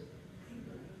years?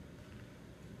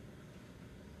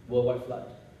 Worldwide flood.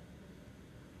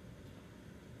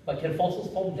 But can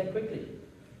fossils form that quickly?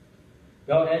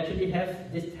 Well, I actually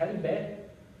have this teddy bear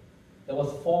that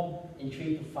was formed in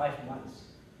 3 to 5 months.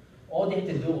 All they had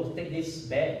to do was take this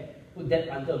bear, put that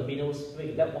under a mineral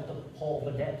spring, let water pour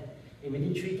over that, and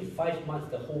within 3 to 5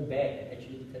 months, the whole bear had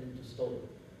actually turned into stone.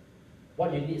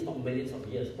 What you need is not millions of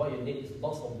years. What you need is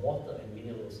lots of water and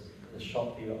minerals. in a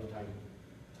short period of time.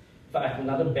 In fact, I have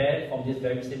another bear from this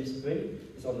very same spring.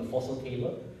 It's on the fossil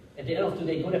table. At the end of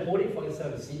today, go and hold it for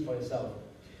yourself and see it for yourself.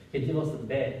 Okay, this was the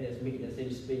bear that's made in the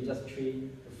same spring, just 3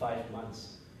 to 5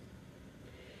 months.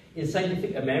 In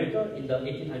Scientific America, in the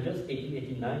 1800s,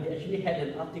 1889, they actually had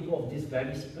an article of this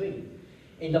very spring.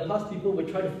 In the past, people would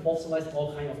try to fossilize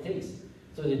all kinds of things.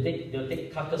 So they'll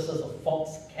take carcasses of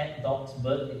fox, cat, dogs,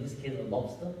 bird, in this case a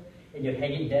lobster, and you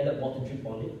hang it there, let water drip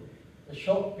on it. In a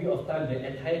short period of time, the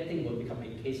entire thing will become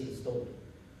encased in stone.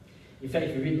 In fact,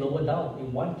 if you read lower down,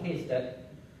 in one case that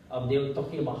they were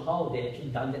talking about how they actually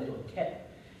done that to a cat.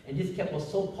 And this cat was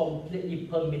so completely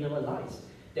permineralized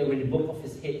that when it broke off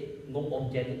his head, no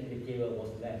organic material was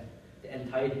left. The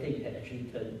entire thing had actually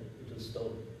turned into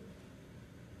stone.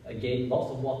 Again,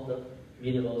 lots of water,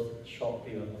 minerals, short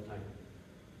period of time.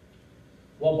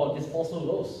 What about this fossil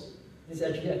rose? This is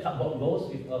actually a cardboard rose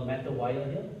with a metal wire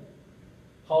here.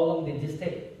 How long did this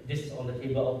take? This is on the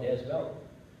table out there as well.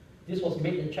 This was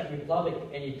made in the Czech Republic,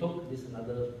 and it took, this is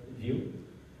another view,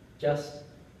 just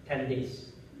 10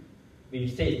 days. We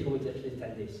say 2 weeks, actually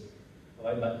 10 days. All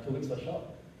right, but 2 weeks was short.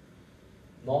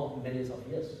 Not millions of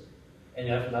years. And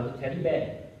you have another teddy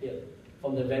bear here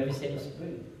from the very same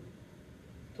spring.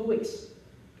 2 weeks.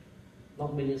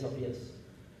 Not millions of years.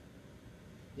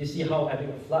 You see how having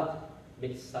a flood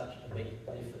makes such a big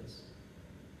difference.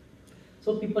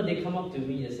 So people, they come up to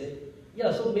me and say,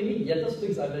 yeah, so maybe those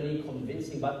things are really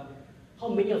convincing, but how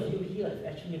many of you here have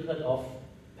actually heard of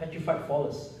petrified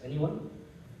forests? Anyone?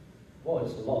 Oh,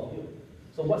 it's a lot of you.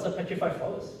 So what's a petrified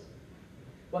forest?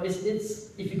 Well, it's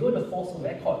if you go to the fossil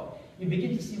record, you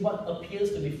begin to see what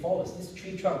appears to be forests, these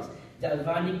tree trunks that are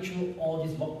running through all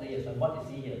these rock layers. And what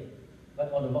is here?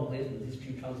 What are the rock layers and these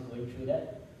tree trunks going through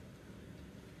that?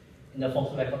 In the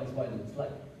fossil record, is what it looks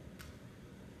like.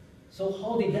 So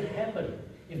how did that happen?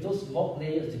 If those rock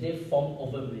layers, did they form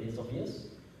over millions of years?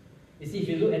 You see, if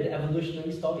you look at the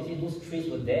evolutionary story, you see those trees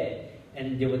were there,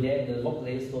 and they were there, and the rock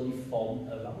layers slowly formed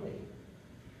around it.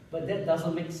 But that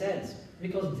doesn't make sense,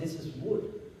 because this is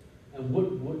wood, and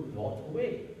wood would rot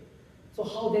away. So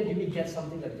how then do we get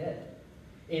something like that?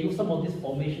 And you know, some of these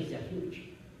formations are huge.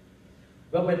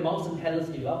 Well, when Mount St. Helens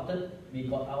erupted, we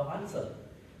got our answer.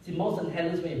 See, Mount St.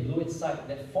 Helens, when it blew inside,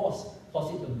 that force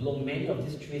caused it to blow many of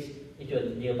these trees into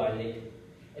a nearby lake.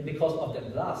 And because of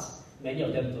that blast, many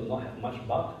of them do not have much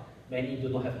bark, many do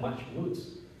not have much roots.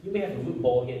 You may have a root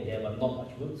ball here and there, but not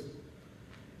much roots,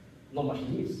 not much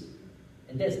leaves.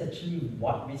 And that's actually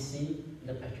what we see in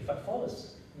the petrified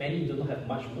forest. Many do not have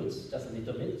much roots, just a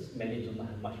little bit. Many do not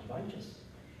have much branches.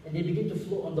 And they begin to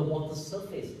float on the water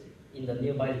surface in the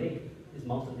nearby lake. This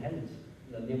Mount St. Helens,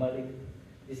 in the nearby lake.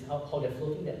 This is how they're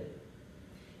floating there.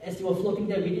 As they were floating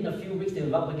there, within a few weeks, they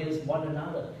rubbed against one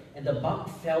another, and the bark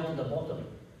fell to the bottom.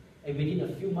 And within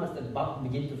a few months, the bark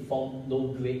began to form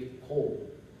low-grade coal.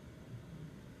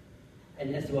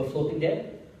 And as they were floating there,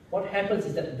 what happens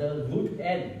is that the root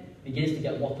end begins to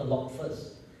get waterlogged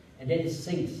first, and then it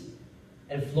sinks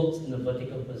and floats in a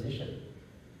vertical position.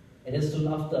 And then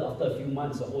soon after a few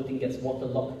months, the whole thing gets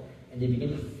waterlogged, and they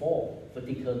begin to fall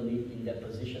vertically in that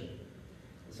position.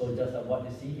 So just like what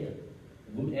you see here,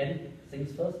 the root end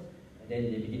sinks first, and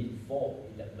then they begin to fall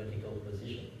in that vertical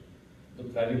position.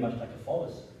 Look very much like a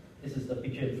forest. This is the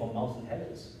picture from Mount St.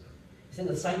 Helens. He said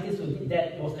the scientist who did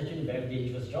that, it was actually a very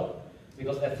dangerous job,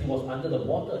 because as he was under the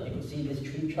water, he could see this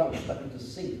tree trunk starting to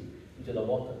sink into the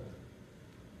water.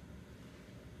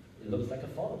 It looks like a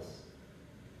forest.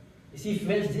 You see,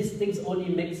 friends, these things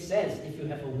only make sense if you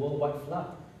have a worldwide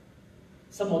flood.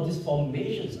 Some of these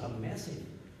formations are massive.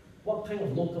 What kind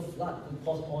of local flood could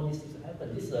cause all these things to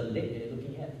happen? This is a lake that you're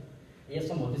looking at. And yet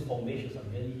some of these formations are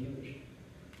really huge.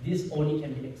 This only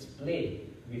can be explained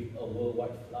with a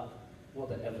worldwide flood, not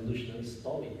the evolutionary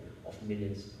story of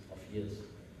millions of years.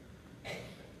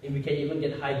 And we can even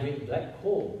get high-grade black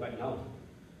coal right now.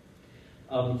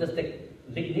 Just take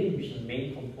lignin, which is the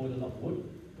main component of wood,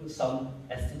 put some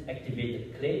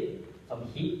acid-activated clay, some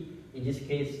heat, in this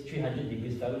case 300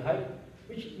 degrees Fahrenheit,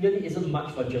 which really isn't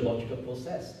much for a geological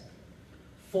process.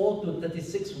 4 to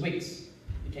 36 weeks,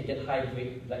 you can get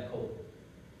high-grade black coal.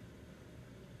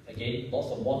 Again,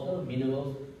 lots of water,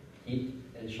 minerals, heat,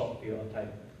 and short period of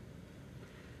time.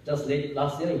 Just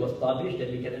last year, it was published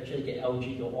that we can actually get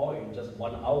algae to oil in just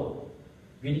 1 hour.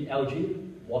 Green algae,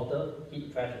 water,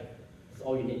 heat, pressure. That's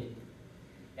all you need.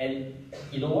 And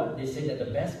you know what? They say that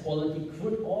the best quality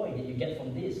crude oil that you get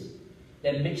from this,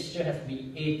 that mixture has to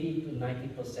be 80 to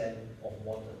 90% of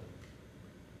water.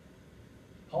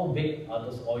 How big are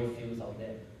those oil fields out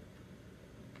there?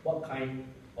 What kind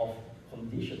of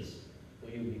conditions will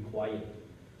you require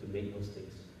to make those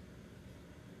things?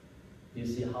 You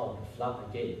see how the flood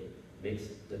again makes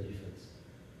the difference.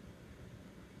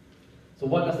 So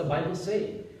what does the Bible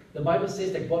say? The Bible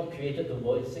says that God created the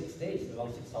world in 6 days,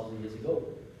 around 6,000 years ago.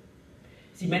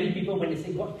 See, many people, when they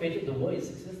say God created the world in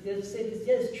 6 days, they say this,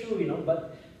 yeah, it's true,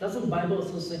 but doesn't the Bible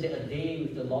also say that a day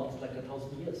with the Lord is like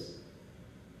 1,000 years?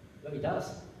 Well, it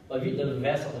does. But read the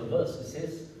rest of the verse. It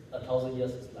says 1,000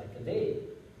 years is like a day.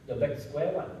 You're back to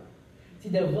square one. See,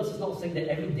 the verse is not saying that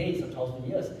every day is 1,000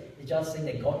 years. It's just saying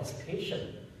that God is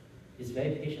patient. He's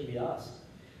very patient with us.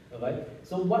 Alright?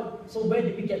 So where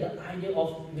did we get the idea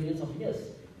of millions of years?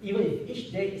 Even if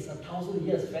each day is 1,000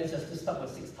 years, friends, you're still stuck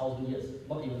with 6,000 years,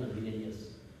 not even a million years.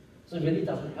 So it really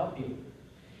doesn't help you.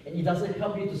 And it doesn't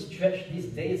help you to stretch these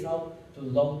days out to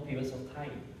long periods of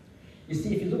time. You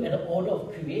see, if you look at the order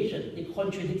of creation, it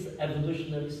contradicts the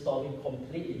evolutionary story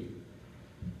completely.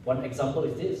 One example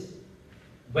is this.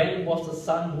 When was the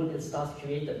sun, moon, and stars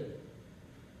created?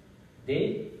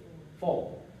 Day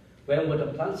 4. When were the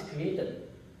plants created?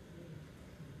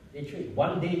 Day 3.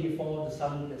 1 day before the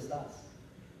sun, moon, and stars,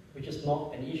 which is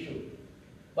not an issue.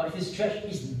 But if you stretch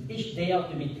each day out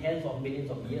to be tens of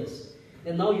millions of years,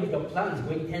 then now you have your plants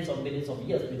going tens of millions of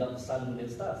years without the sun, moon,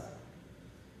 and stars.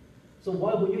 So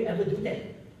why would you ever do that?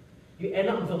 You end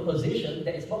up with a position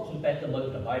that is not compatible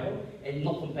with the Bible and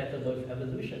not compatible with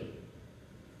evolution.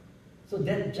 So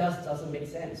that just doesn't make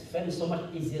sense. Friends, it's so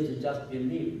much easier to just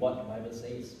believe what the Bible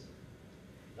says.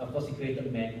 Of course, He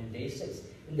created man on day 6.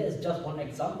 And that's just one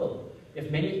example. We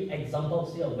have many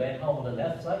examples here where how on the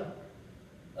left side,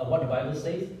 what the Bible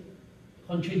says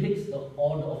contradicts the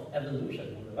order of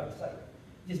evolution on the right side.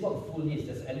 This is not a full list.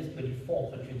 There's at least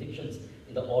 24 contradictions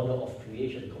in the order of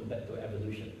creation compared to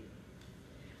evolution.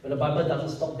 But the Bible doesn't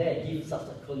stop there. It gives us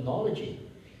a chronology.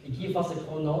 It gives us a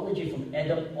chronology from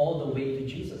Adam all the way to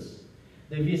Jesus.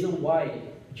 The reason why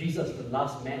Jesus, the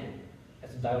last man,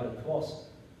 has to die on the cross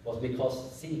was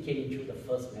because sin came through the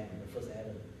first man, the first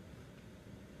Adam.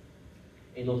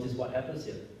 And notice what happens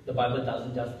here. The Bible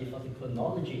doesn't just give us a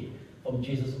chronology from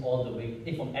Jesus all the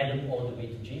way, from Adam all the way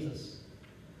to Jesus.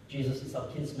 Jesus is our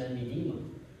kinsman redeemer.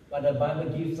 But the Bible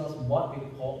gives us what we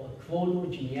call a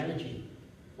chronogenealogy.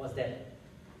 What's that?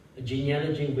 A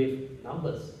genealogy with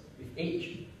numbers, with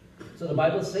age. So the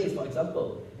Bible says, for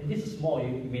example, and this is small,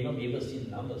 you may not be able to see the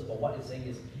numbers, but what it's saying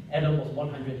is Adam was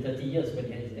 130 years when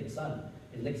he had his next son.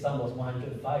 His next son was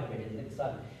 105 when he had his next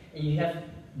son. And you have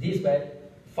this where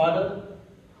father,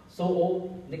 so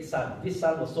old, next son. This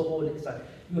son was so old, next son.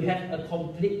 You have a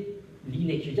complete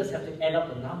lineage. You just have to add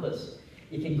up the numbers.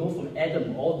 It can go from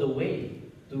Adam all the way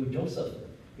to Joseph.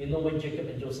 We know when Jacob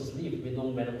and Joseph lived. We know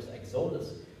when it was the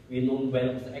Exodus. We know when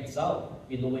it was the exile.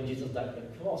 We know when Jesus died on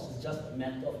the cross. It's just a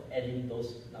matter of adding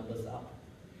those numbers up.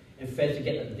 In fact, you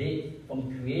get a date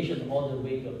from creation all the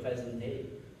way to the present day.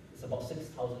 It's about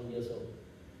 6,000 years old,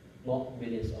 not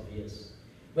millions of years.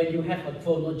 When you have a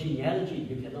chronogenealogy,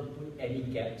 you cannot put any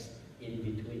gaps in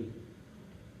between.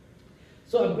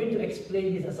 So I'm going to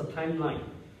explain this as a timeline.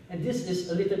 And this is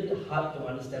a little bit hard to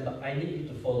understand, but I need you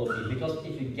to follow me, because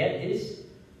if you get this,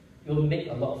 it will make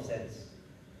a lot of sense.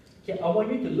 Okay, I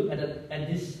want you to look at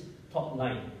this top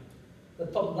line. The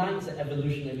top line is an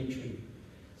evolutionary tree.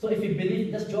 So if you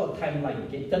believe, let's draw a timeline,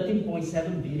 okay?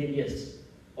 13.7 billion years,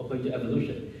 according to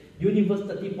evolution. Universe,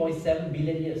 13.7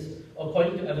 billion years.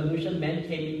 According to evolution, man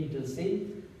came into the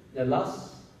scene the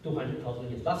last 200,000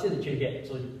 years. Last year they changed it,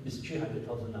 so it's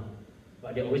 300,000 now.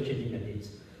 But they're always changing the dates.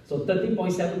 So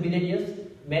 13.7 billion years,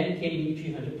 man came in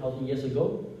 300,000 years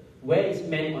ago. Where is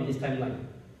man on this timeline?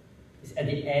 It's at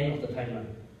the end of the timeline.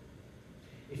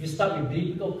 If you start with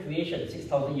biblical creation,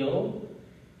 6,000 years old,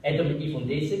 Adam and Eve on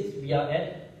day 6, we are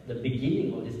at the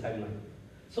beginning of this timeline.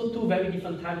 So two very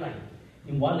different timelines.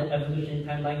 In one, the evolutionary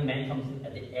timeline, man comes in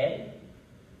at the end.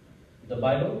 The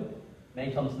Bible,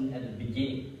 man comes in at the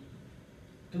beginning.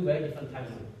 Two very different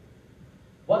timelines.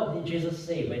 What did Jesus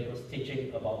say when he was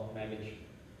teaching about marriage?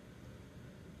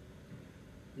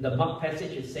 In the Mark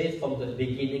passage, it says, from the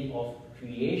beginning of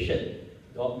creation,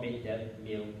 God made them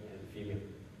male and female.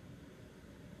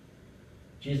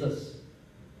 Jesus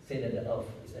said that the earth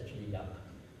is actually young,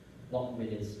 not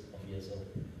millions of years old.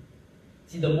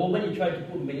 See, the moment you try to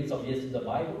put millions of years in the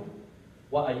Bible,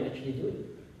 what are you actually doing?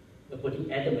 You're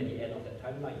putting Adam at the end of that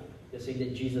timeline. You're saying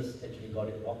that Jesus actually got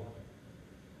it wrong.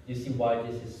 You see why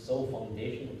this is so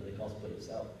foundational to the gospel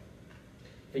itself.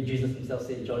 When Jesus himself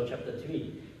said in John chapter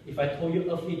 3, if I told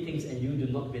you earthly things and you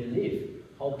do not believe,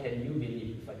 how can you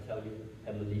believe if I tell you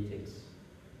heavenly things?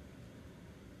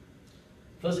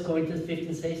 1 Corinthians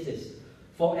 15 says this,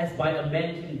 for as by a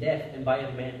man came death, and by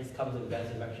a man has come the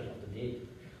resurrection of the dead.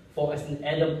 For as in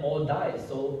Adam all die,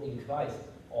 so in Christ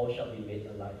all shall be made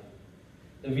alive.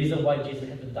 The reason why Jesus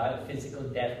had to die a physical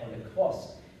death on the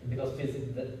cross Because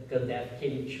physical death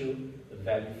came through the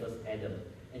very first Adam.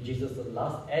 And Jesus, the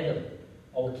last Adam,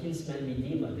 our kinsman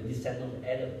redeemer, the descendant of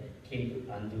Adam, came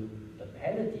to undo the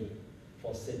penalty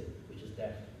for sin, which is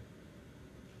death.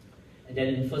 And then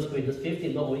in 1 Corinthians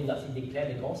 15, not only does he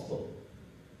declare the gospel,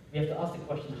 we have to ask the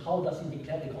question, how does he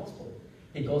declare the gospel?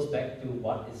 He goes back to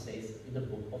what it says in the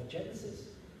book of Genesis.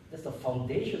 That's the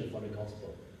foundation for the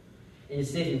gospel. And it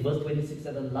says in verse 26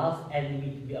 that the last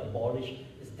enemy to be abolished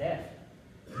is death.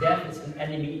 Death is an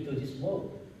enemy to this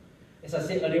world. As I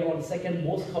said earlier on, the second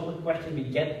most common question we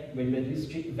get when we do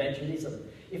street evangelism,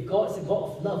 if God is a God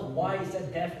of love, why is there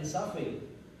death and suffering?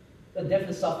 But death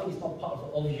and suffering is not part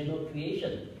of the original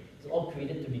creation. It's all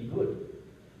created to be good.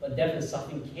 But death and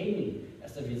suffering came in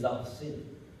as a result of sin.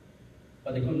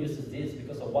 But the good news is this,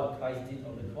 because of what Christ did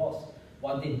on the cross,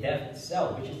 one day death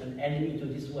itself, which is an enemy to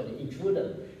this world, an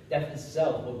intruder, death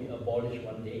itself will be abolished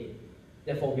one day.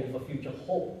 Therefore, we have a future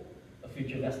hope, a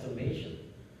future restoration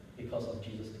because of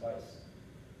Jesus Christ.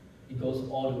 It goes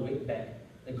all the way back.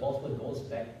 The gospel goes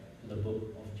back to the book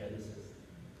of Genesis.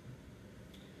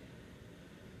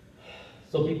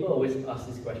 So people always ask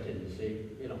this question, you say,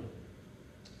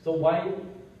 so why,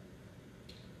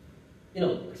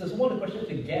 so one of the questions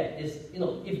we get is,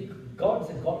 if God is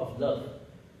a God of love,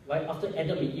 right? After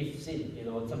Adam and Eve sinned,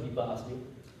 some people ask me,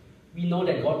 we know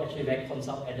that God actually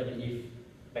reconciled Adam and Eve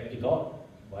back to God.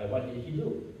 Why? What did he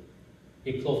do?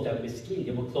 He clothed them with skin.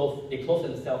 They clothed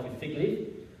themselves with fig leaf.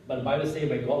 But the Bible says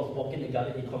when God was walking in the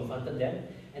garden, he confronted them.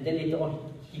 And then later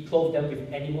on, he clothed them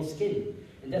with animal skin.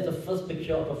 And that's the first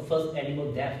picture of the first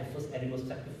animal death, the first animal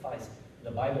sacrifice in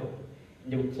the Bible.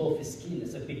 And they were clothed with skin.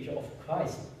 It's a picture of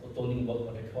Christ atoning work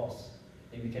on the cross.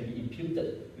 That we can be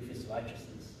imputed with his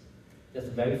righteousness. That's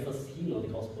the very first hymn of the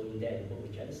gospel in there in the book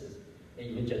of Genesis. And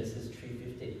even Genesis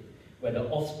 3:15, where the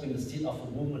offspring, the seed of a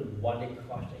woman, one day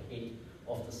crushed the head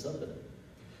of the serpent.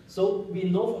 So we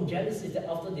know from Genesis that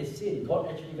after they sinned, God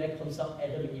actually reconciled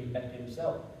Adam and Eve back to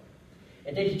himself.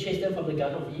 And then he chased them from the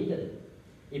Garden of Eden.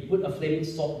 He put a flaming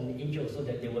sword on the angels so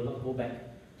that they will not go back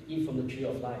to eat from the tree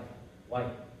of life. Why?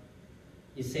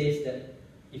 It says that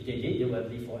if they did, they will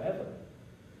live forever.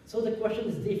 So the question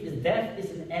is this, is death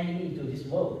is an enemy to this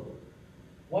world.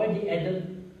 Why did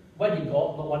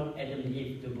God not want Adam and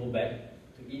Eve to go back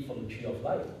to eat from the tree of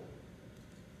life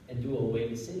and do away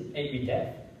with sin and with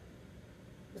death?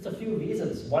 There's a few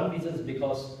reasons. One reason is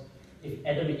because if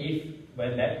Adam and Eve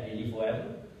went back, they live forever,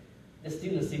 they're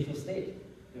still in a sinful state.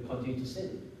 They continue to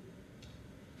sin.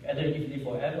 If Adam and Eve live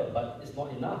forever, but it's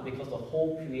not enough because the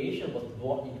whole creation was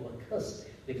brought into a curse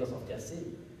because of their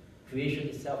sin. Creation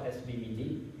itself has to be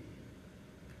redeemed.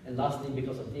 And lastly,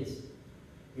 because of this,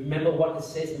 remember what it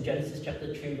says in Genesis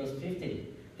chapter 3, verse 15,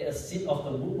 that a seed of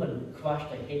the woman crushed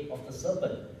the head of the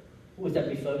serpent. Who is that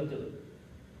referring to?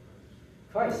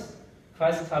 Christ.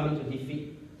 Christ coming to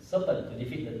defeat serpent,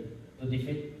 to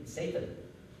defeat Satan,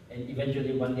 and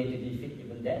eventually one day to defeat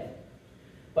even death.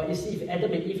 But you see, if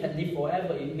Adam and Eve had lived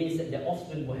forever, it means that their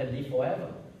offspring would have lived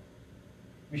forever.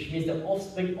 Which means the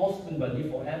offspring will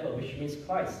live forever, which means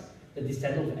Christ, the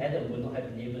descendant of Adam, will not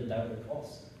have been able to die on the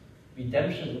cross.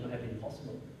 Redemption would not have been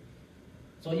possible.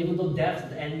 So even though death is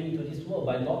the enemy to this world,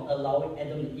 by not allowing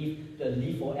Adam and Eve to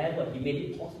live forever, he made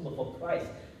it possible for Christ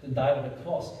to die on the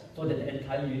cross, so that the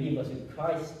entire universe with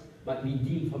Christ might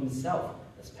redeem from himself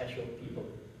a special people.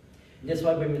 And that's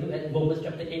why when we look at Romans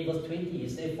chapter 8, verse 20,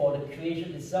 it says, for the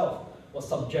creation itself was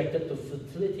subjected to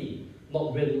fertility,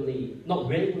 not willingly,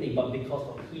 but because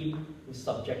of him who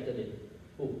subjected it.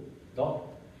 Who? God.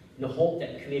 In the hope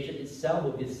that creation itself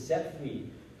will be set free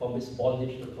from its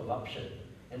bondage to corruption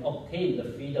and obtain the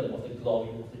freedom of the glory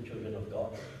of the children of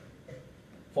God.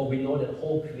 For we know that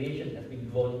whole creation has been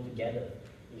groaning together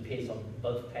in pains of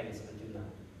birth pangs until now.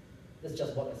 That's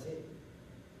just what I said.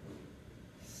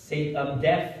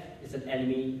 Death is an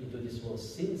enemy into this world.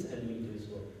 Sin is an enemy into this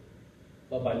world.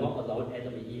 But by not allowing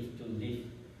Adam and Eve to live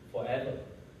forever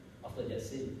after their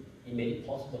sin, he made it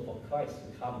possible for Christ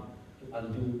to come to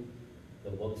undo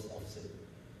the works of sin.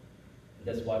 And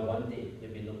that's why one day there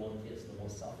will be no more tears, no more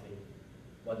suffering.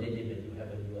 One day there will be new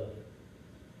heaven, new earth.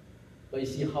 But you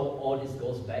see how all this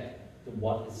goes back to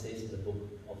what it says in the book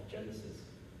of Genesis.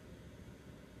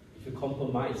 If you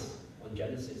compromise on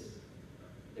Genesis,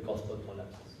 the gospel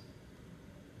collapses.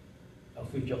 Our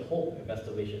future hope and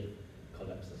restoration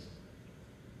collapses.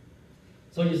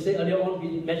 So you say earlier on,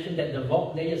 we mentioned that the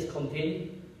rock layers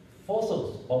contain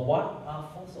fossils. But what are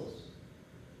fossils?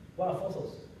 What are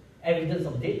fossils? Evidence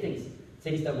of dead things.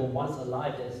 Things that were once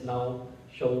alive that is now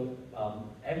show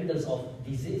evidence of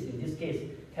disease. In this case,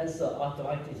 cancer,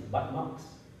 arthritis, bite marks.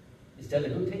 Is that a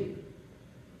good thing?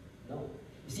 No.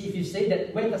 You see, if you say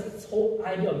that, where does this whole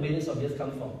idea of millions of years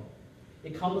come from?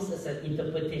 It comes as an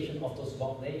interpretation of those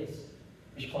rock layers,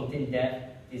 which contain death,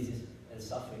 disease, and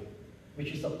suffering.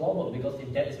 Which is a problem, because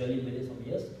if that is really millions of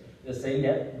years, you're saying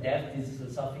that death, disease,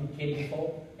 and suffering came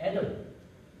before Adam.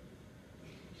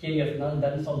 Here you have none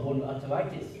done some bone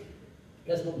arthritis.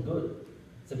 That's not good.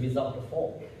 It's a result of the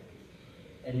fall.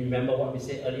 And remember what we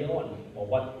said earlier on, or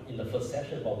what in the first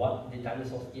session, about what the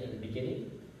dinosaurs did at the beginning.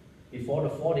 Before the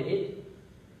fall, they ate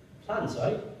plants,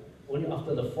 right? Only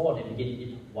after the fall, they begin to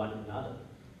eat one another.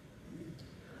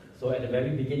 So at the very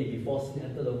beginning, before sin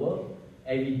entered the world,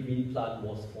 every green plant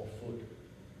was for food.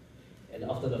 And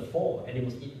after the fall,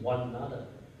 animals eat one another.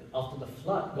 And after the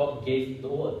flood, God gave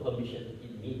Noah permission to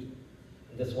eat meat.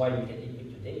 And that's why we can eat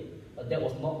meat today. But that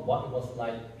was not what it was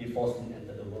like before sin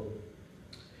entered the world.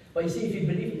 But you see, if you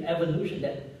believe in evolution,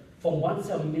 that from one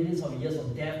set of millions of years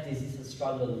of death, disease, and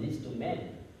struggle leads to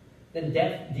man, then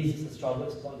death, disease, and struggle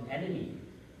is not an enemy.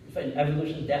 In fact, in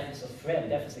evolution, death is a friend.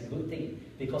 Death is a good thing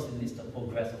because it leads to the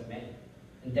progress of man.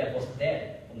 And death was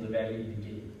there from the very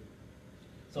beginning.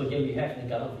 So here we have in the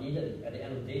Garden of Eden, at the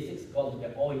end of day 6, God looked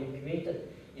at all He created.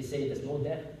 He said there's no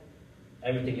death.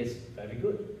 Everything is very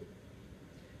good.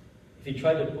 If you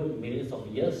try to put millions of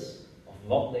years of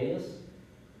rock layers,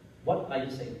 what are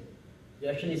you saying?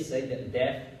 You're actually saying that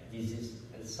death, disease,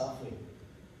 and suffering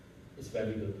is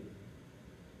very good.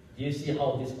 Do you see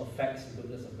how this affects the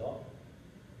goodness of God?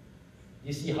 Do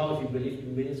you see how if you believe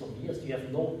in millions of years, you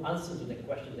have no answer to the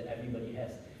question that everybody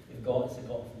has. If God is a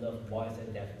God of love, why is there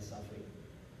death and suffering?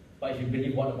 But if you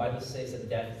believe what the Bible says, that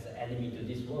death is the enemy to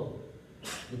this world,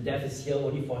 the death is here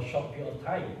only for a short period of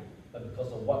time, but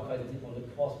because of what Christ did on the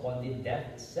cross, one day death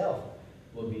itself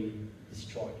will be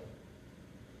destroyed.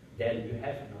 Then you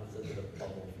have an answer to the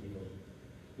problem of evil.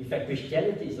 In fact,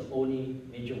 Christianity is the only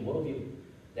major worldview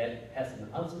that has an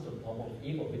answer to the problem of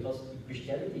evil, because in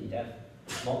Christianity, death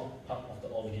is not part of the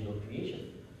original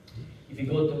creation. If you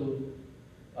go to,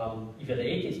 if you're the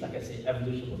atheist, like I said,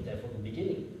 evolution was there from the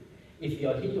beginning. If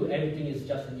you're Hindu, everything is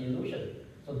just an illusion.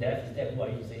 So death is there. Who are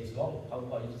you to say it's wrong? How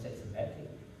are you to say it's a bad thing?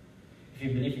 If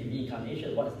you believe in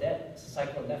reincarnation, what is that? It's a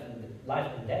cycle of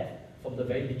life and death from the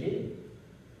very beginning.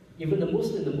 Even the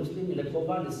Muslim in the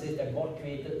Quran, it says that God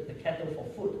created the cattle for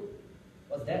food.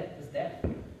 What's that? It's death.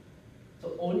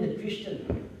 So only the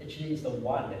Christian actually is the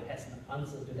one that has an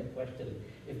answer to that question.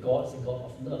 If God is a God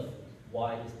of love,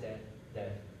 why is there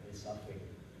death and suffering?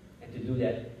 And to do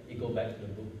that, you go back to the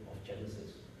book of Genesis.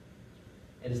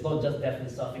 And it's not just death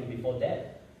and suffering before death,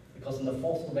 because in the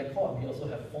fossil record, we also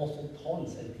have fossil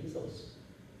thorns and thistles.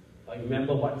 But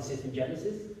remember what it says in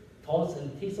Genesis? Thorns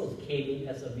and thistles came in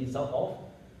as a result of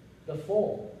the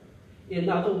fall. In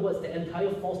other words, the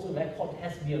entire fossil record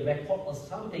has to be a record of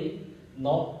something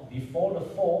not before the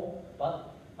fall,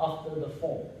 but after the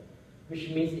fall, which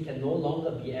means it can no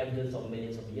longer be evidence of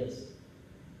millions of years.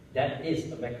 That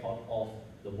is a record of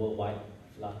the worldwide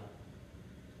flood.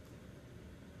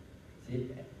 See,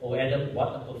 oh Adam,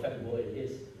 what a perfect world it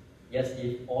is. Yes,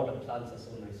 if all the plants are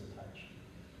so nice to touch.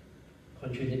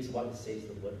 Contradicts what it says,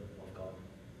 the word of God.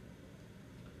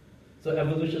 So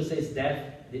evolution says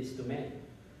death leads to man.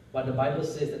 But the Bible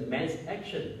says that man's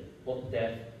action brought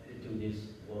death into this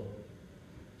world.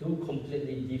 Two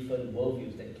completely different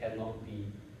worldviews that cannot be,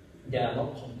 they are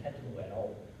not compatible at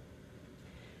all.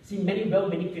 See, many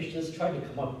Christians try to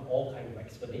come up with all kinds of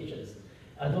explanations.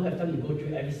 I don't have time to go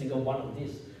through every single one of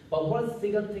these. But one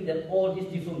single thing that all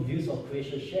these different views of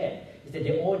creation share is that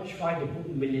they all try to put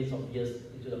millions of years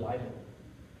into the Bible.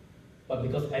 But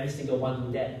because every single one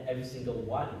do that, every single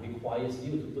one requires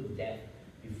you to put death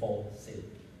before sin.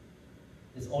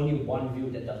 There's only one view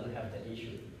that doesn't have that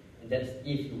issue, and that's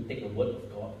if you take the word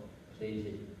of God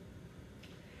plainly.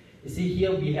 You see,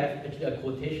 here we have actually a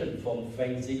quotation from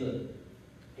Frank Ziegler.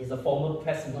 He's a former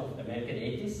president of American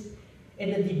Atheists.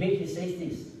 In the debate, he says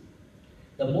this: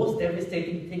 the most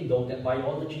devastating thing, though, that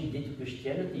biology did to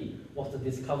Christianity was the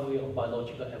discovery of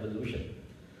biological evolution.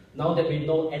 Now that we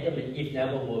know Adam and Eve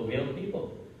never were real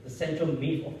people, the central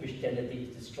myth of Christianity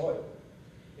is destroyed.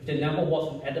 If there never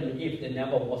was an Adam and Eve, there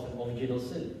never was an original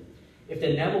sin. If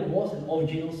there never was an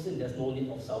original sin, there's no need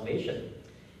of salvation.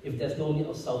 If there's no need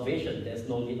of salvation, there's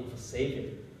no need of a Savior.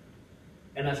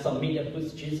 And I submit that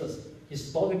puts Jesus,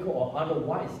 historical or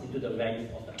otherwise, into the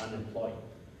ranks of the unemployed.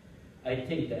 I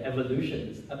think that evolution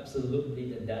is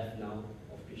absolutely the death knell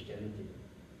of Christianity.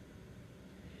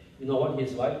 You know what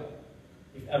he's right?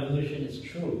 If evolution is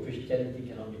true, Christianity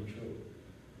cannot be true.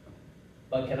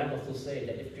 But can I also say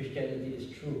that if Christianity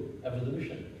is true,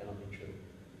 evolution cannot be true?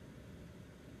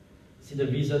 See, the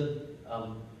reason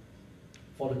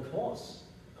for the cross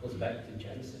goes back to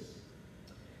Genesis.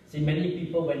 See, many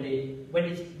people, when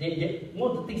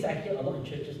one of the things I hear a lot in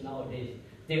churches nowadays,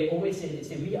 they always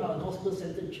say, we are a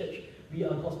gospel-centered church. We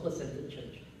are a gospel-centered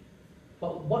church.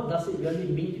 But what does it really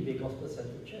mean to be a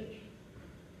gospel-centered church?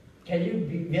 Can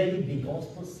you really be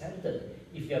gospel-centered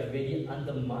if you have really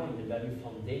undermined the very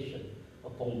foundation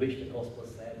upon which the gospel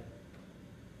stands?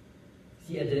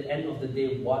 See, at the end of the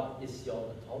day, what is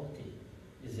your authority?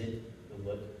 Is it the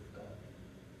word of God?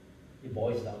 It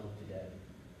boils down to that.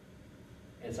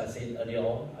 As I said earlier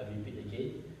on, I repeat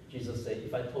again, Jesus said,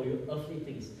 if I told you earthly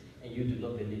things and you do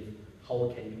not believe,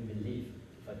 how can you believe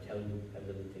if I tell you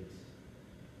heavenly things?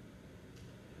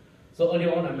 So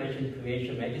earlier on I mentioned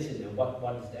Creation Magazine, and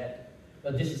what is that?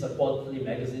 Well, this is a quarterly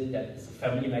magazine that is a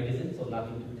family magazine, so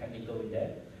nothing too technical in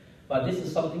there. But this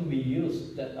is something we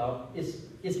use that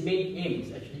its main aim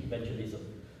is actually evangelism.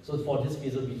 So for this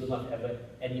reason, we do not have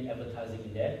any advertising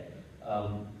in there.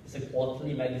 It's a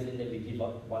quarterly magazine that we give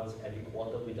out once every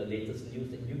quarter with the latest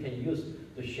news that you can use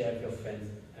to share with your friends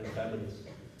and families.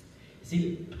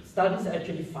 See, studies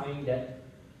actually find that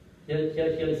here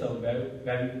is a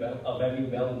very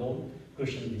well-known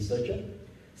Christian researcher.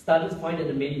 Studies find that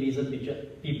the main reason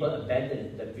people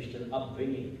abandon their Christian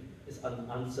upbringing is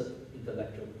unanswered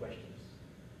intellectual questions.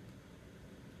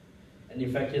 And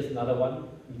in fact, here's another one,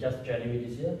 just January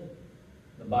this year,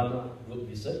 the Barna Group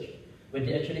research, where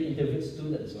they actually interviewed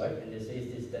students, right? And they say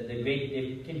this, that they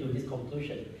came to this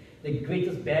conclusion. The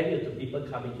greatest barrier to people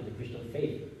coming to the Christian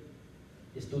faith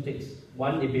is two things.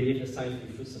 One, they believe that science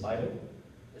refutes the Bible.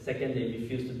 The second, they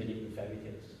refuse to believe in fairy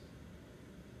tales.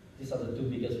 These are the two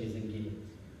biggest reasons given.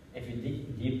 If you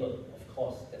dig deeper, of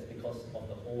course, that's because of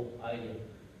the whole idea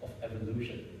of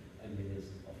evolution and millions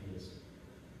of years.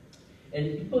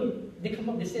 And people, they come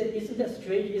up, they say, isn't that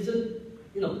strange?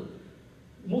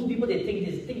 Most people, they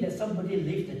think that somebody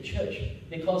left the church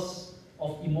because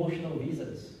of emotional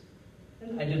reasons.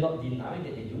 And I do not deny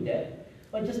that they do that.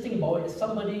 But just think about it, if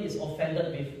somebody is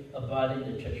offended with a brother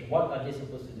in the church, what are they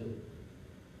supposed to do?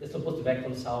 They're supposed to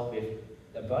reconcile with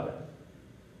their brother.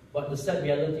 But the sad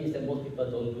reality is that most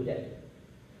people don't do that.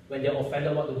 When they're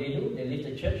offended, what do? They leave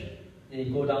the church, and they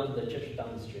go down to the church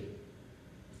down the street.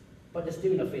 But they're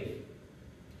still in the faith.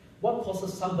 What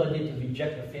causes somebody to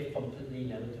reject the faith completely,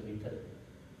 never to return?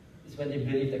 It's when they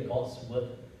believe that God's word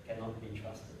cannot be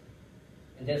trusted.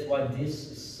 And that's why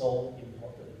this is so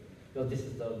important. Because this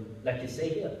is like they say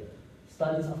here,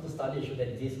 studies after studies show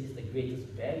that this is the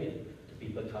greatest barrier to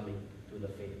people coming to the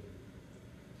faith.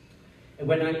 And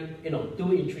when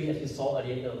 2 in 3, as you saw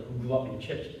earlier, who grew up in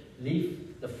church,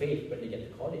 leave the faith when they get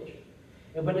to college.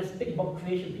 And when I speak about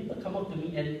creation, people come up to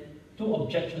me and two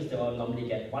objections they will normally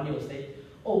get. One, they will say,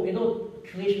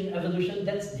 creation, evolution,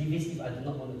 that's divisive, I do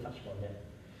not want to touch on that.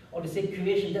 Or they say,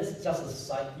 creation, that's just a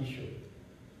side issue.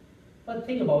 But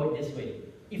think about it this way.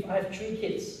 If I have 3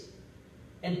 kids,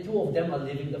 and 2 of them are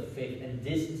living the faith, and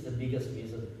this is the biggest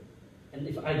reason, and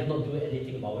if I do not do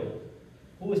anything about it,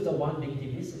 who is the one being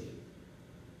divisive?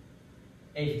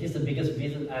 And if this is the biggest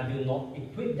reason, I will not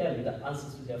equip them with the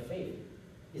answers to their faith.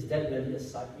 Is that really a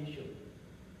side issue?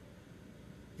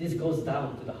 This goes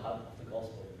down to the heart of the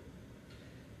gospel.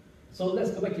 So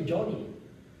let's go back to Johnny.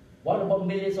 What about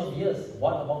millions of years?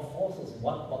 What about fossils?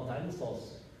 What about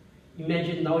dinosaurs?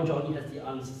 Imagine now Johnny has the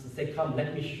answers and say, come,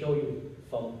 let me show you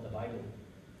from the Bible.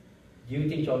 Do you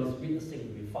think Johnny's witnessing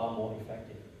will be far more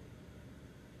effective?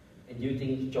 And do you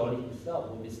think Johnny himself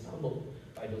will be stumbled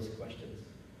by those questions?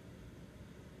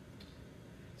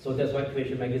 So that's why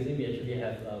Creation Magazine, we actually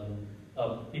have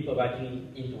people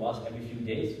writing into us every few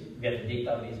days. We have a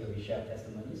database where we share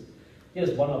testimonies.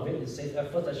 Here's one of it. It says,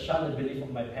 at first I shunned the belief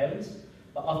of my parents,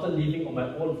 but after living on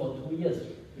my own for 2 years,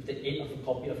 with the aid of a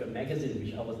copy of a magazine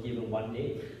which I was given one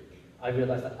day, I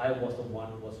realized that I was the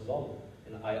one who was wrong,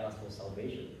 and I asked for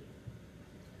salvation.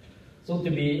 So to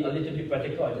be a little bit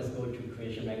practical, I just go to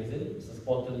Creation Magazine. It's a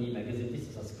quarterly magazine. This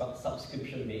is a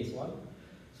subscription-based one.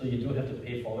 So you do have to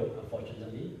pay for it,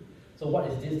 unfortunately. So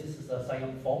what is this? This is a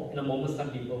sign-up form. In a moment, some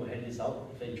people will hand this out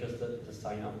if they're interested to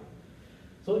sign up.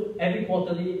 So every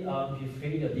quarterly, if you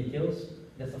fill in your details,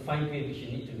 there's a fine print which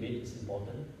you need to read. It's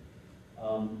important.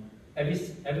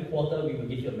 Every quarter, we will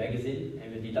give you a magazine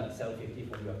and we'll deduct $7.50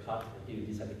 from your card until you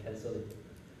decide to cancel it.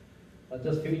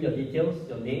 Just fill in your details,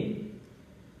 your name,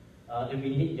 and we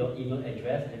need your email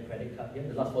address and credit card here,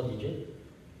 the last 4 digits.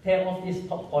 Tear off this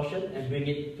top portion and bring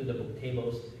it to the book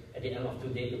tables at the end of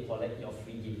today to collect your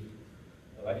free gift.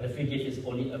 All right? The free gift is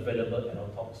only available at our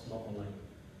talks, not online.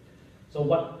 So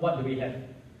what do we have?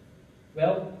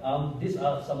 Well, these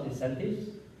are some incentives.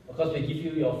 Of course, we give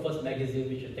you your first magazine,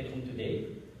 which you take home today,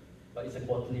 but it's a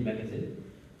quarterly magazine.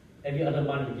 Every other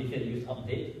month, we give you a news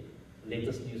update,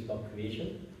 latest news about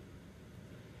creation.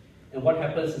 And what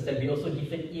happens is that we also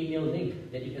give an email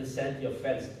link that you can send to your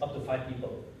friends, up to 5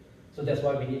 people. So that's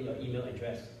why we need your email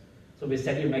address. So we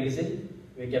send you a magazine.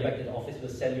 When we get back to the office, we'll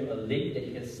send you a link that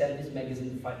you can send this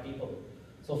magazine to 5 people.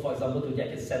 So for example,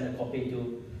 today I can send a copy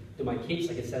to my kids,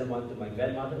 I can send one to my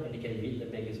grandmother, and they can read the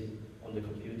magazine on the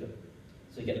computer.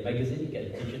 So you get a magazine, you get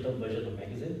a digital version of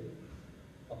magazine,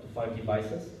 up to 5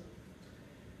 devices.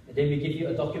 And then we give you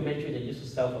a documentary that used to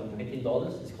sell for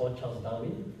 $19. It's called Charles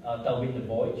Darwin, Darwin the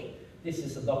Voyage. This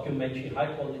is a documentary,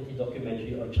 high-quality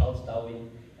documentary of Charles Darwin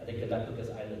at the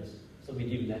Galapagos Islands. So we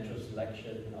do natural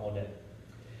selection and all that.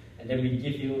 And then we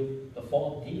give you the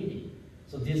follow-up DVD.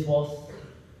 So this was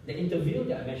the interview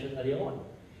that I mentioned earlier on.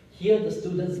 Here the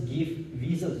students give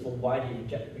reasons for why they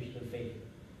reject Christian faith.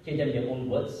 Give them their own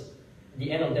words. At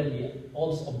the end of them,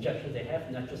 all those objections they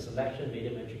have, natural selection,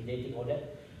 radiometric dating, all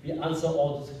that, we answer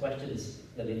all those questions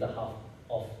in the later half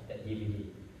of that DVD.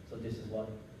 So this is what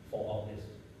Fallout is.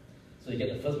 So you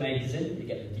get the first magazine, you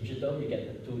get the digital, you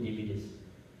get the 2 DVDs.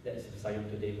 That's sign up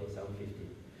today for $7.50.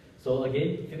 So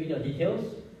again, fill in your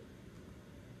details,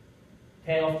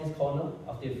 tear off this corner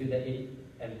after you fill that in,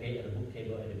 and pay at the book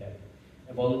table at the back.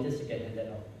 And volunteers can hand that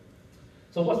out.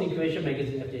 So what's in Creation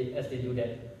Magazine as they do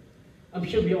that? I'm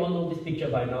sure we all know this picture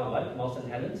by now, right? Mouse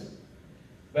and Helens.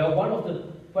 Well, one of the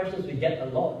questions we get a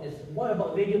lot is, what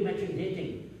about radiometric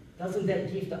dating? Doesn't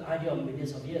that give the idea of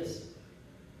millions of years?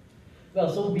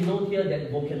 Well, so we know here that the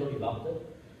volcano erupted,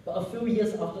 but a few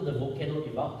years after the volcano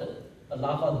erupted, a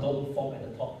lava dome formed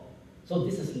at the top. So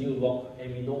this is new rock,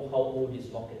 and we know how old this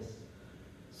rock is.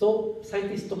 So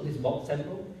scientists took this rock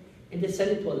sample, and they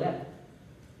sent it to a lab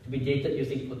to be dated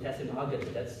using potassium argon.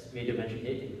 That's radiometric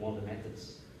dating, one of the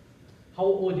methods. How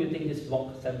old do you think this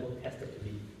rock sample tested to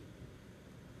be?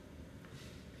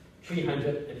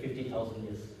 350,000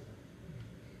 years.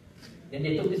 Then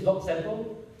they took this rock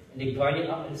sample, and they grind it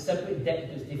up and separate that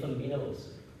into different minerals.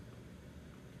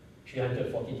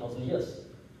 340,000 years,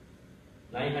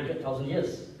 900,000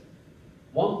 years,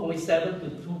 1.7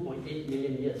 to 2.8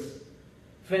 million years.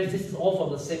 Friends, this is all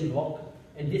from the same rock,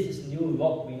 and this is new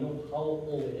rock. We know how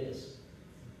old it is.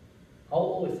 How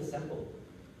old is the sample?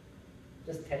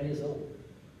 Just 10 years old.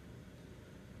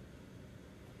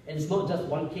 And it's not just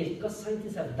one case, because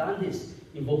scientists have done this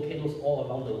in volcanoes all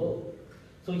around the world.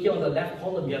 So here on the left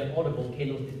column, we have all the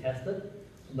volcanoes they tested.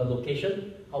 The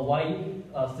location, Hawaii,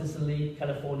 Sicily,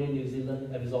 California, New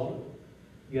Zealand, Arizona.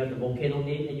 You have the volcano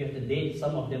name, and you have the date.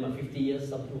 Some of them are 50 years,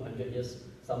 some 200 years,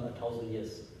 some 1,000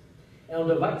 years. And on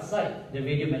the right side, the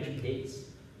radiometric dates.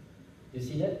 Do you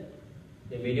see that?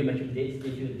 The radiometric dates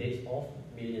give you the dates of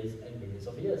millions and millions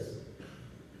of years.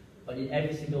 But in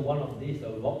every single one of these,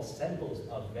 the rock samples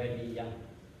are very young.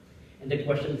 And the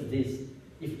question is this: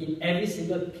 if in every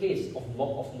single case of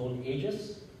rock of known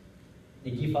ages,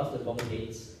 they give us the wrong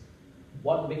dates,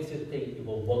 what makes you think it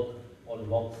will work on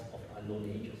rocks of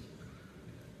unknown ages?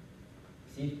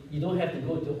 See, you don't have to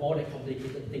go to all that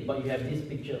complicated thing, but you have this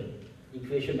picture in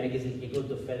Creation Magazine. You go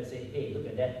to a friend and say, hey, look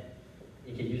at that.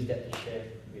 You can use that to share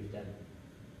with them.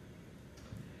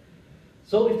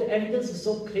 So if the evidence is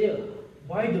so clear,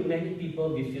 why do many people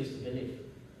refuse to believe?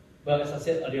 Well, as I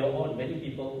said earlier on, many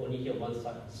people only hear one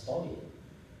side of the story.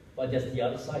 But there's the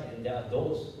other side, and there are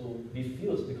those who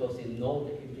refuse because they know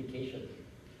the implication.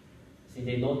 See,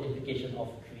 they know the implication of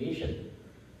creation.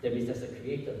 That means there's a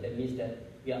creator. That means that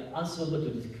we are answerable to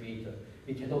this creator.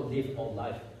 We cannot live our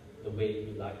life the way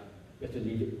we like. We have to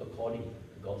live it according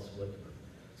to God's word.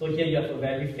 So here you have a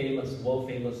very famous,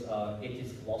 world-famous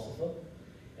atheist philosopher.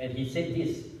 And he said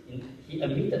this. He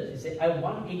admitted, he said, I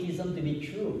want atheism to be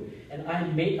true. And I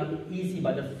am made uneasy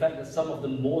by the fact that some of the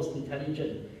most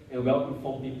intelligent and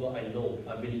well-informed people I know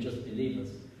are religious believers.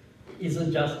 It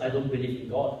isn't just I don't believe in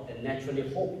God and naturally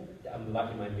hope that I'm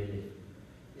right in my belief.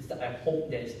 It's that I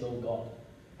hope there is no God.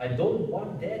 I don't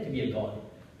want there to be a God.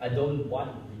 I don't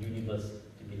want the universe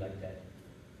to be like that.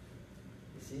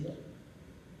 You see that?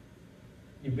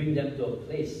 You bring them to a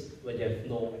place where they have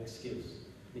no excuse.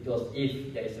 Because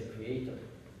if there is a creator,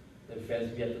 then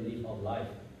friends, we have to live our life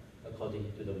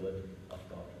according to the word of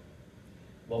God.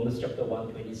 Romans chapter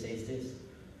 1:20 says this: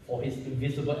 for his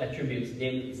invisible attributes,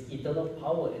 namely his eternal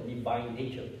power and divine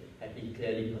nature, have been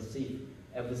clearly perceived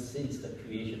ever since the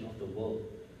creation of the world,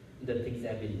 in the things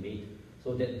that have been made,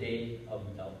 so that they are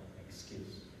without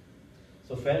excuse.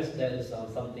 So friends, that is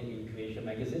something in Creation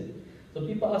Magazine. So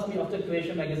people ask me after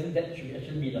Creation Magazine, that should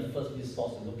actually be the first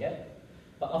resource to look at.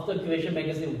 But after Creation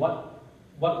Magazine, what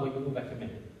would you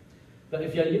recommend? But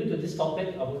if you're new to this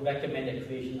topic, I would recommend the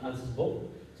Creation Answers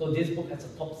book. So this book has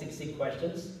the top 60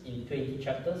 questions in 20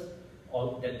 chapters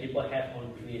that people have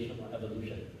on creation or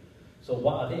evolution. So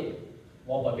what are they?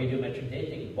 What about radiometric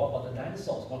dating? What about the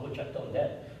dinosaurs? One whole chapter on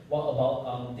that. What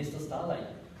about distant starlight?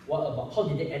 What about how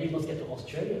did the animals get to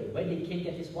Australia? Where did Cain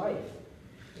get his wife?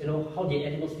 You know, how did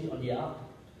animals feed on the ark?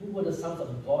 Who were the sons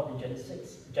of God in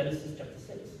Genesis chapter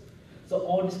 6? So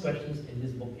all these questions in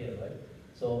this book here, right?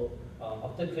 So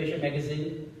after Creation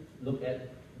Magazine, look at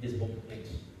this book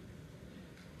next.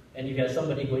 And if you have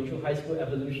somebody going through high school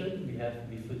evolution, we have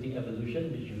Refuting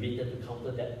Evolution, which you read there to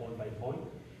counter that point by point.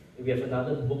 And we have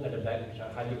another book at the back, which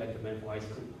I highly recommend for high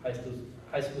school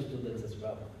students as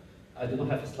well. I do not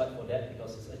have a slide for that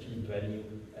because it's actually brand new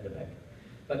at the back.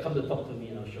 But come to talk to me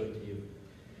and I'll show it to you.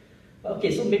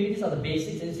 Okay, so maybe these are the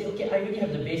basics, and you say, okay, I already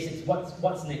have the basics,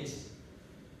 what's next?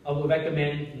 I would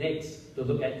recommend next to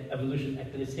look at Evolution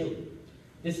Achilles Heel.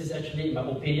 This is actually, in my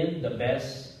opinion, the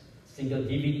best single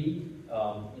DVD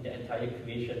in the entire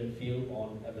creation field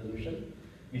on evolution,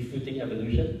 Refuting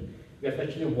Evolution. We have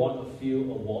actually won a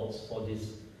few awards for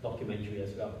this documentary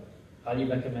as well. Highly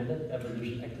recommended,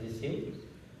 Evolution Achilles Heel.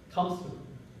 Comes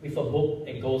with a book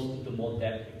that goes into more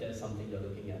depth if that's something you're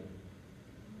looking at.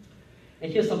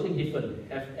 And here's something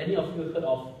different. Have any of you heard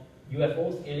of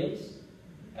UFOs, aliens?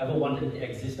 Ever wondered they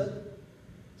existed?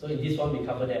 So in this one we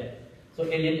cover that. So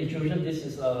Alien Intrusion, this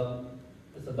is a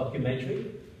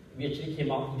documentary. We actually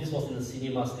came out, this was in the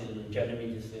cinemas in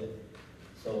January this year.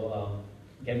 So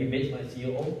Gary Bates, my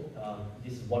CEO,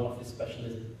 this is one of his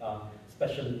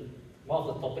one of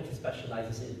the topics he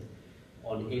specializes in,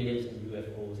 on aliens and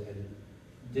UFOs, and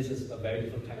this is a very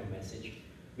different kind of message,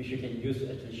 which you can use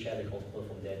to actually share the gospel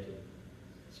from there too.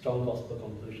 Strong gospel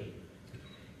conclusion.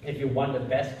 If you want the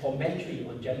best commentary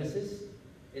on Genesis,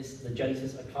 it's the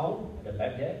Genesis account at the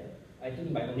back there. I think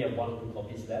you might only have 100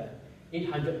 copies left.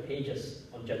 800 pages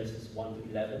on Genesis 1 to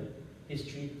 11,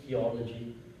 history,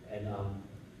 theology, and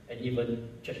even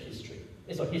church history.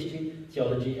 So history,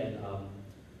 theology, and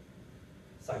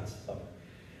science. Sorry.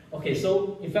 Okay,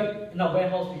 so in fact, in our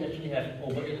warehouse, we actually have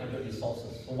over 800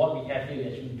 resources. So what we have here, we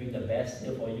actually bring the best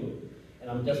here for you. And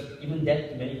I'm just, even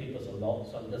that, many people's a lot,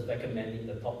 so I'm just recommending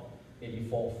the top maybe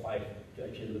 4 or 5 to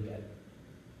actually look at.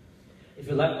 If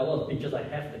you like a lot of pictures I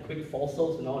have, the quick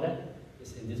fossils and all that,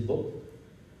 is in this book.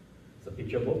 It's a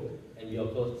picture book. And we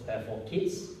of course have for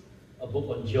kids, a book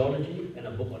on geology and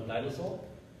a book on dinosaur.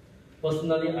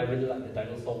 Personally, I really like the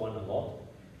dinosaur one a lot.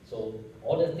 So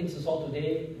all the things you saw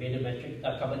today, radiometric,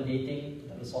 carbon dating,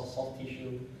 dinosaur soft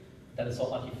tissue,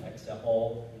 dinosaur artifacts, they're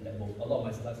all in that book. A lot of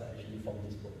my slides are actually from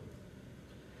this book.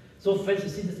 So friends, you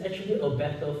see there's actually a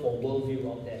battle for worldview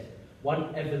out there.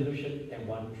 One evolution and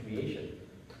one creation.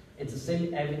 It's the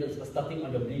same evidence, but starting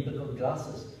on your biblical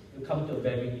glasses, you come to a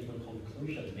very different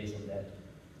conclusions based on that.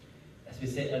 As we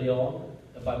said earlier on,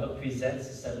 the Bible presents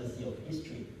the 7th seal of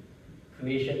history.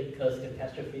 Creation, curse,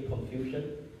 catastrophe,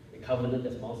 confusion, the covenant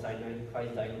that's Mount Sinai,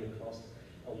 Christ dying on the cross,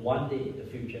 and one day the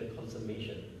future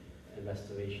consummation and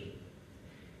restoration.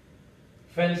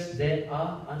 Friends, there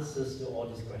are answers to all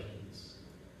these questions.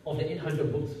 Of the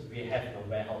 800 books we have in our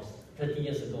warehouse, 30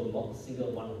 years ago, not a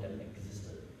single one of them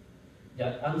existed. There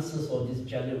are answers for this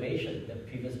generation that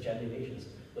previous generations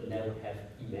would never have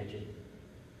imagined.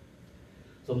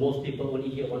 So most people only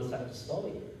hear one side of the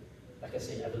story, like I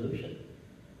say, evolution.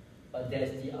 But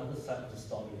there's the other side of the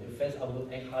story. In fact, I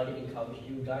would highly encourage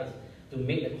you guys to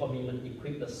make the commitment,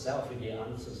 equip yourself with the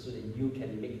answers so that you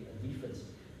can make a difference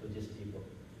to these people.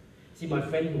 See, my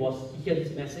friend he heard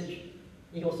this message,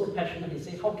 he was so passionate, he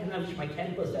said, how can I reach my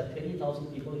campus? There are 20,000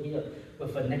 people here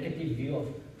with a negative view of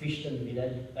Christian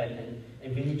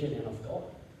and religion and of God.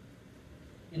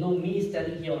 You know, me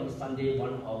standing here on a Sunday,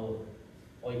 1 hour,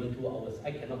 or even 2 hours,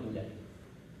 I cannot do that.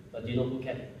 But do you know who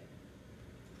can?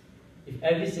 If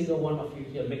every single one of you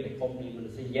here make the commitment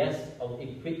and say, yes, I will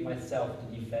equip myself to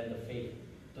defend the faith,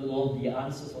 to know the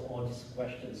answers of all these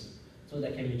questions, so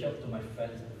that I can reach out to my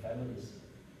friends and families.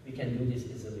 We can do this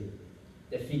easily.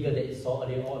 The figure that you saw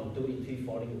earlier on, 2 in 3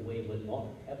 falling away, will not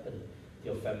happen to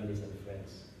your families and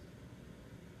friends.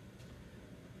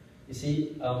 You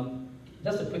see,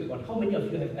 just a quick one. How many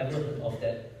of you have ever heard of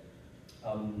that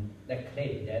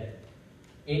claim that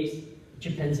apes,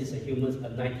 chimpanzees, and humans are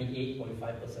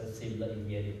 98.5% similar in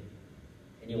DNA?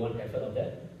 Anyone have heard of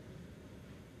that?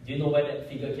 Do you know where that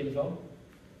figure came from?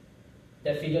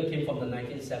 That figure came from the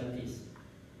 1970s.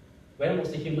 When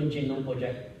was the Human Genome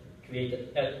Project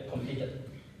completed?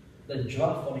 The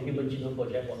draft for the Human Genome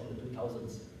Project was in the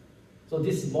 2000s. So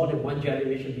this is more than one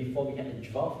generation before we had a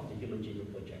draft of the Human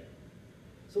Genome Project.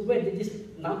 So where did this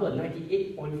number,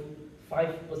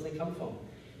 98.5%, come from?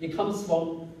 It comes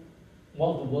from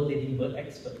one of the world leading bird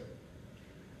experts.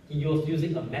 He was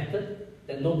using a method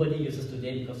that nobody uses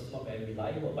today because it's not very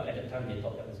reliable, but at the time they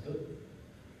thought that was good.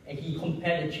 And he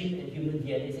compared the chimp and human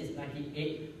DNA, it says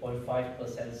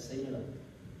 98.5% similar.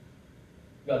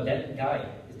 Well, that guy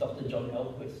is Dr. John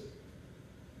Elquist.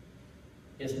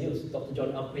 Here's news. Dr.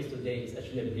 John Elquist today is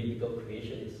actually a biblical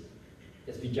creationist.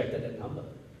 He has rejected that number.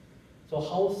 So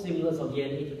how similar is our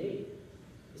DNA today?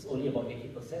 It's only about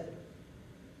 80%.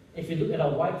 If you look at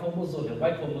our Y chromosome, and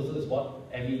Y chromosome is what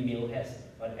every male has,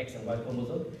 an X and Y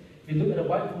chromosome. If you look at the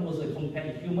Y chromosome and compare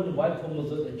the human Y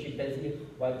chromosome and chimpanzee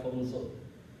Y chromosome,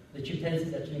 the chimpanzee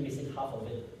is actually missing half of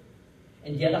it.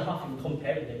 And the other half, if you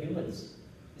compare with the humans,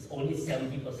 is only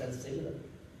 70% similar.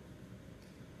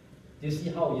 Do you see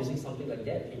how using something like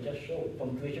that can just show?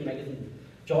 From Creation Magazine,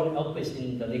 John Elquist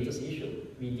in the latest issue,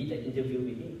 we did an interview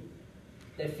with him.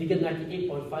 That figure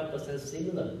 98.5%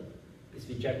 similar is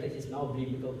rejected. He's now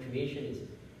biblical creationist,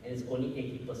 and it's only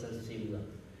 80% similar.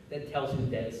 That tells you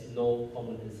there is no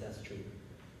common ancestry.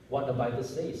 What the Bible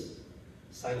says,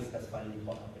 science has finally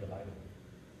caught up with the Bible.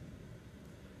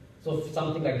 So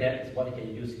something like that is what you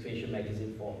can use Creation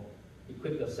Magazine for.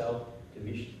 Equip yourself to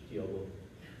reach to your goal.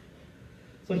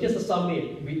 So here's a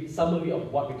summary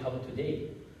of what we covered today.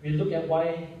 We look at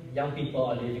why young people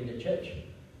are leaving the church.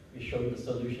 We show you the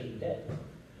solution to that.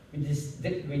 We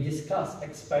discuss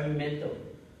experimental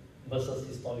versus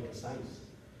historical science.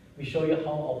 We show you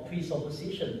how our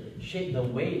presupposition shape the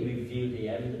way we view the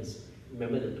evidence.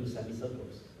 Remember the two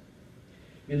semicircles.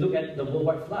 We look at the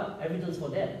worldwide flood, evidence for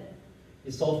that.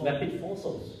 We solve rapid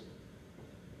fossils.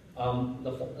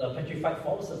 The petrified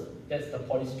fossils, that's the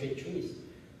polystrate trees.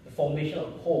 The formation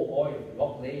of coal, oil,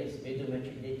 rock layers,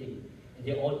 radiometric dating. And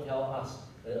they all tell us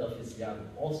that the earth is young.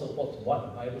 All supports what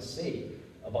the Bible says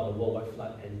about the worldwide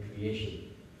flood and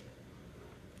creation.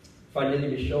 Finally,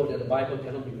 we show that the Bible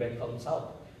cannot be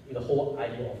reconciled with the whole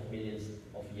idea of millions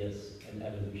of years and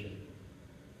evolution.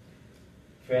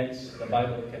 Friends, the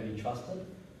Bible can be trusted,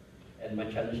 and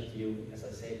my challenge to you, as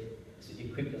I said, is to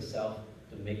equip yourself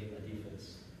to make a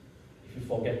difference. If you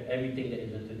forget everything that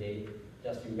you learned today,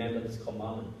 just remember this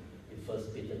commandment in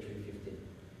 1 Peter 3:15.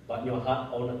 But in your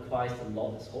heart, honor Christ the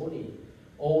Lord as holy.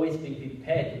 Always be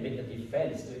prepared to make a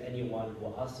defense to anyone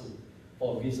who asks you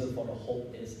for a reason for the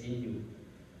hope that is in you,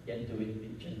 yet do it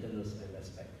with gentleness and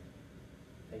respect.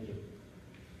 Thank you.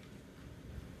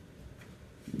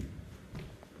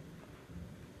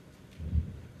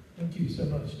 Thank you so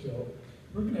much, Joel.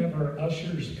 We're going to have our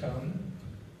ushers come,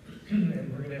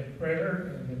 and we're going to have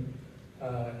prayer, and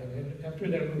then after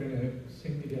that we're going to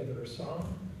sing together a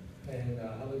song, and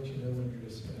I'll let you know when you're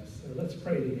dismissed. So let's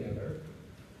pray together.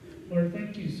 Lord,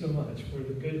 thank you so much for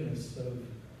the goodness of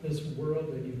this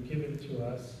world that you've given to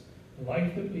us, the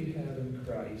life that we have in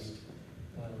Christ,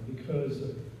 because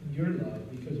of your love,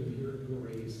 because of your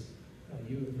grace.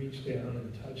 You have reached down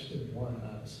and touched and won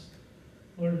us.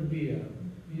 Lord, we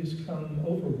just come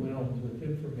overwhelmed with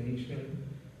information,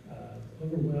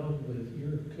 overwhelmed with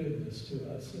your goodness to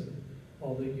us and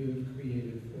all that you have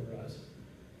created for us.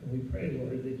 And we pray,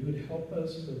 Lord, that you would help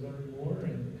us to learn more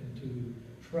and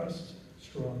to trust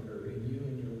stronger in you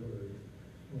and your word.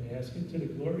 And we ask it to the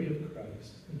glory of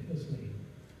Christ. In his name,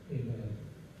 amen.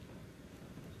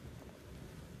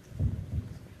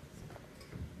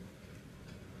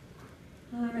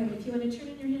 All right, if you want to turn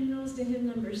in your hymnals to hymn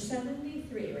number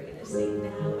 73, we're going to sing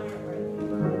Thou Art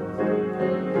Worthy.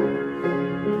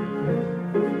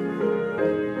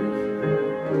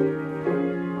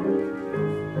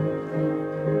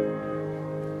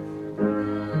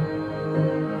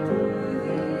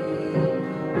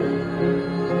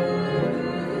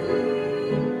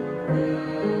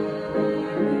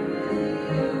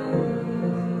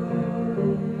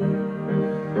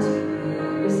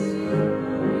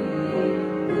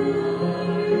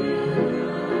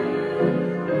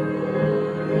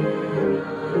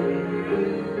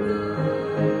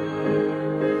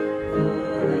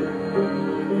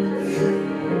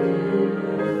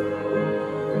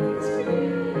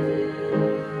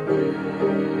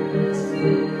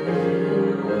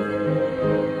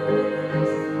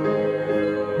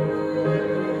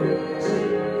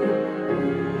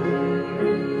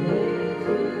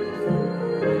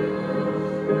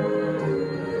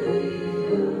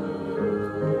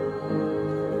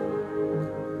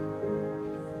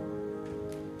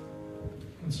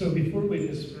 So before we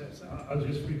dismiss, I'll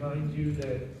just remind you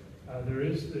that there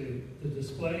is the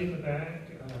display in the back.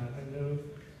 I know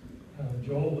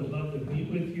Joel would love to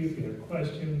meet with you. If you have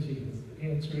questions, he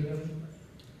can answer them.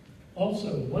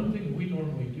 Also, one thing we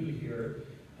normally do here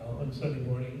on Sunday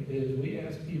morning is we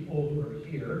ask people who are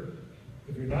here,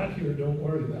 if you're not here, don't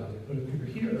worry about it, but if you're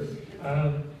here,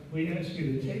 we ask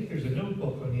you to take, there's a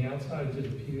notebook on the outsides of the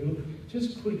pew,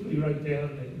 just quickly write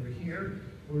down that you're here.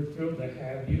 We're thrilled to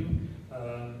have you.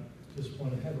 just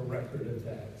want to have a record of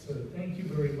that. So thank you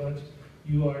very much.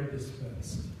 You are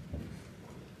dismissed.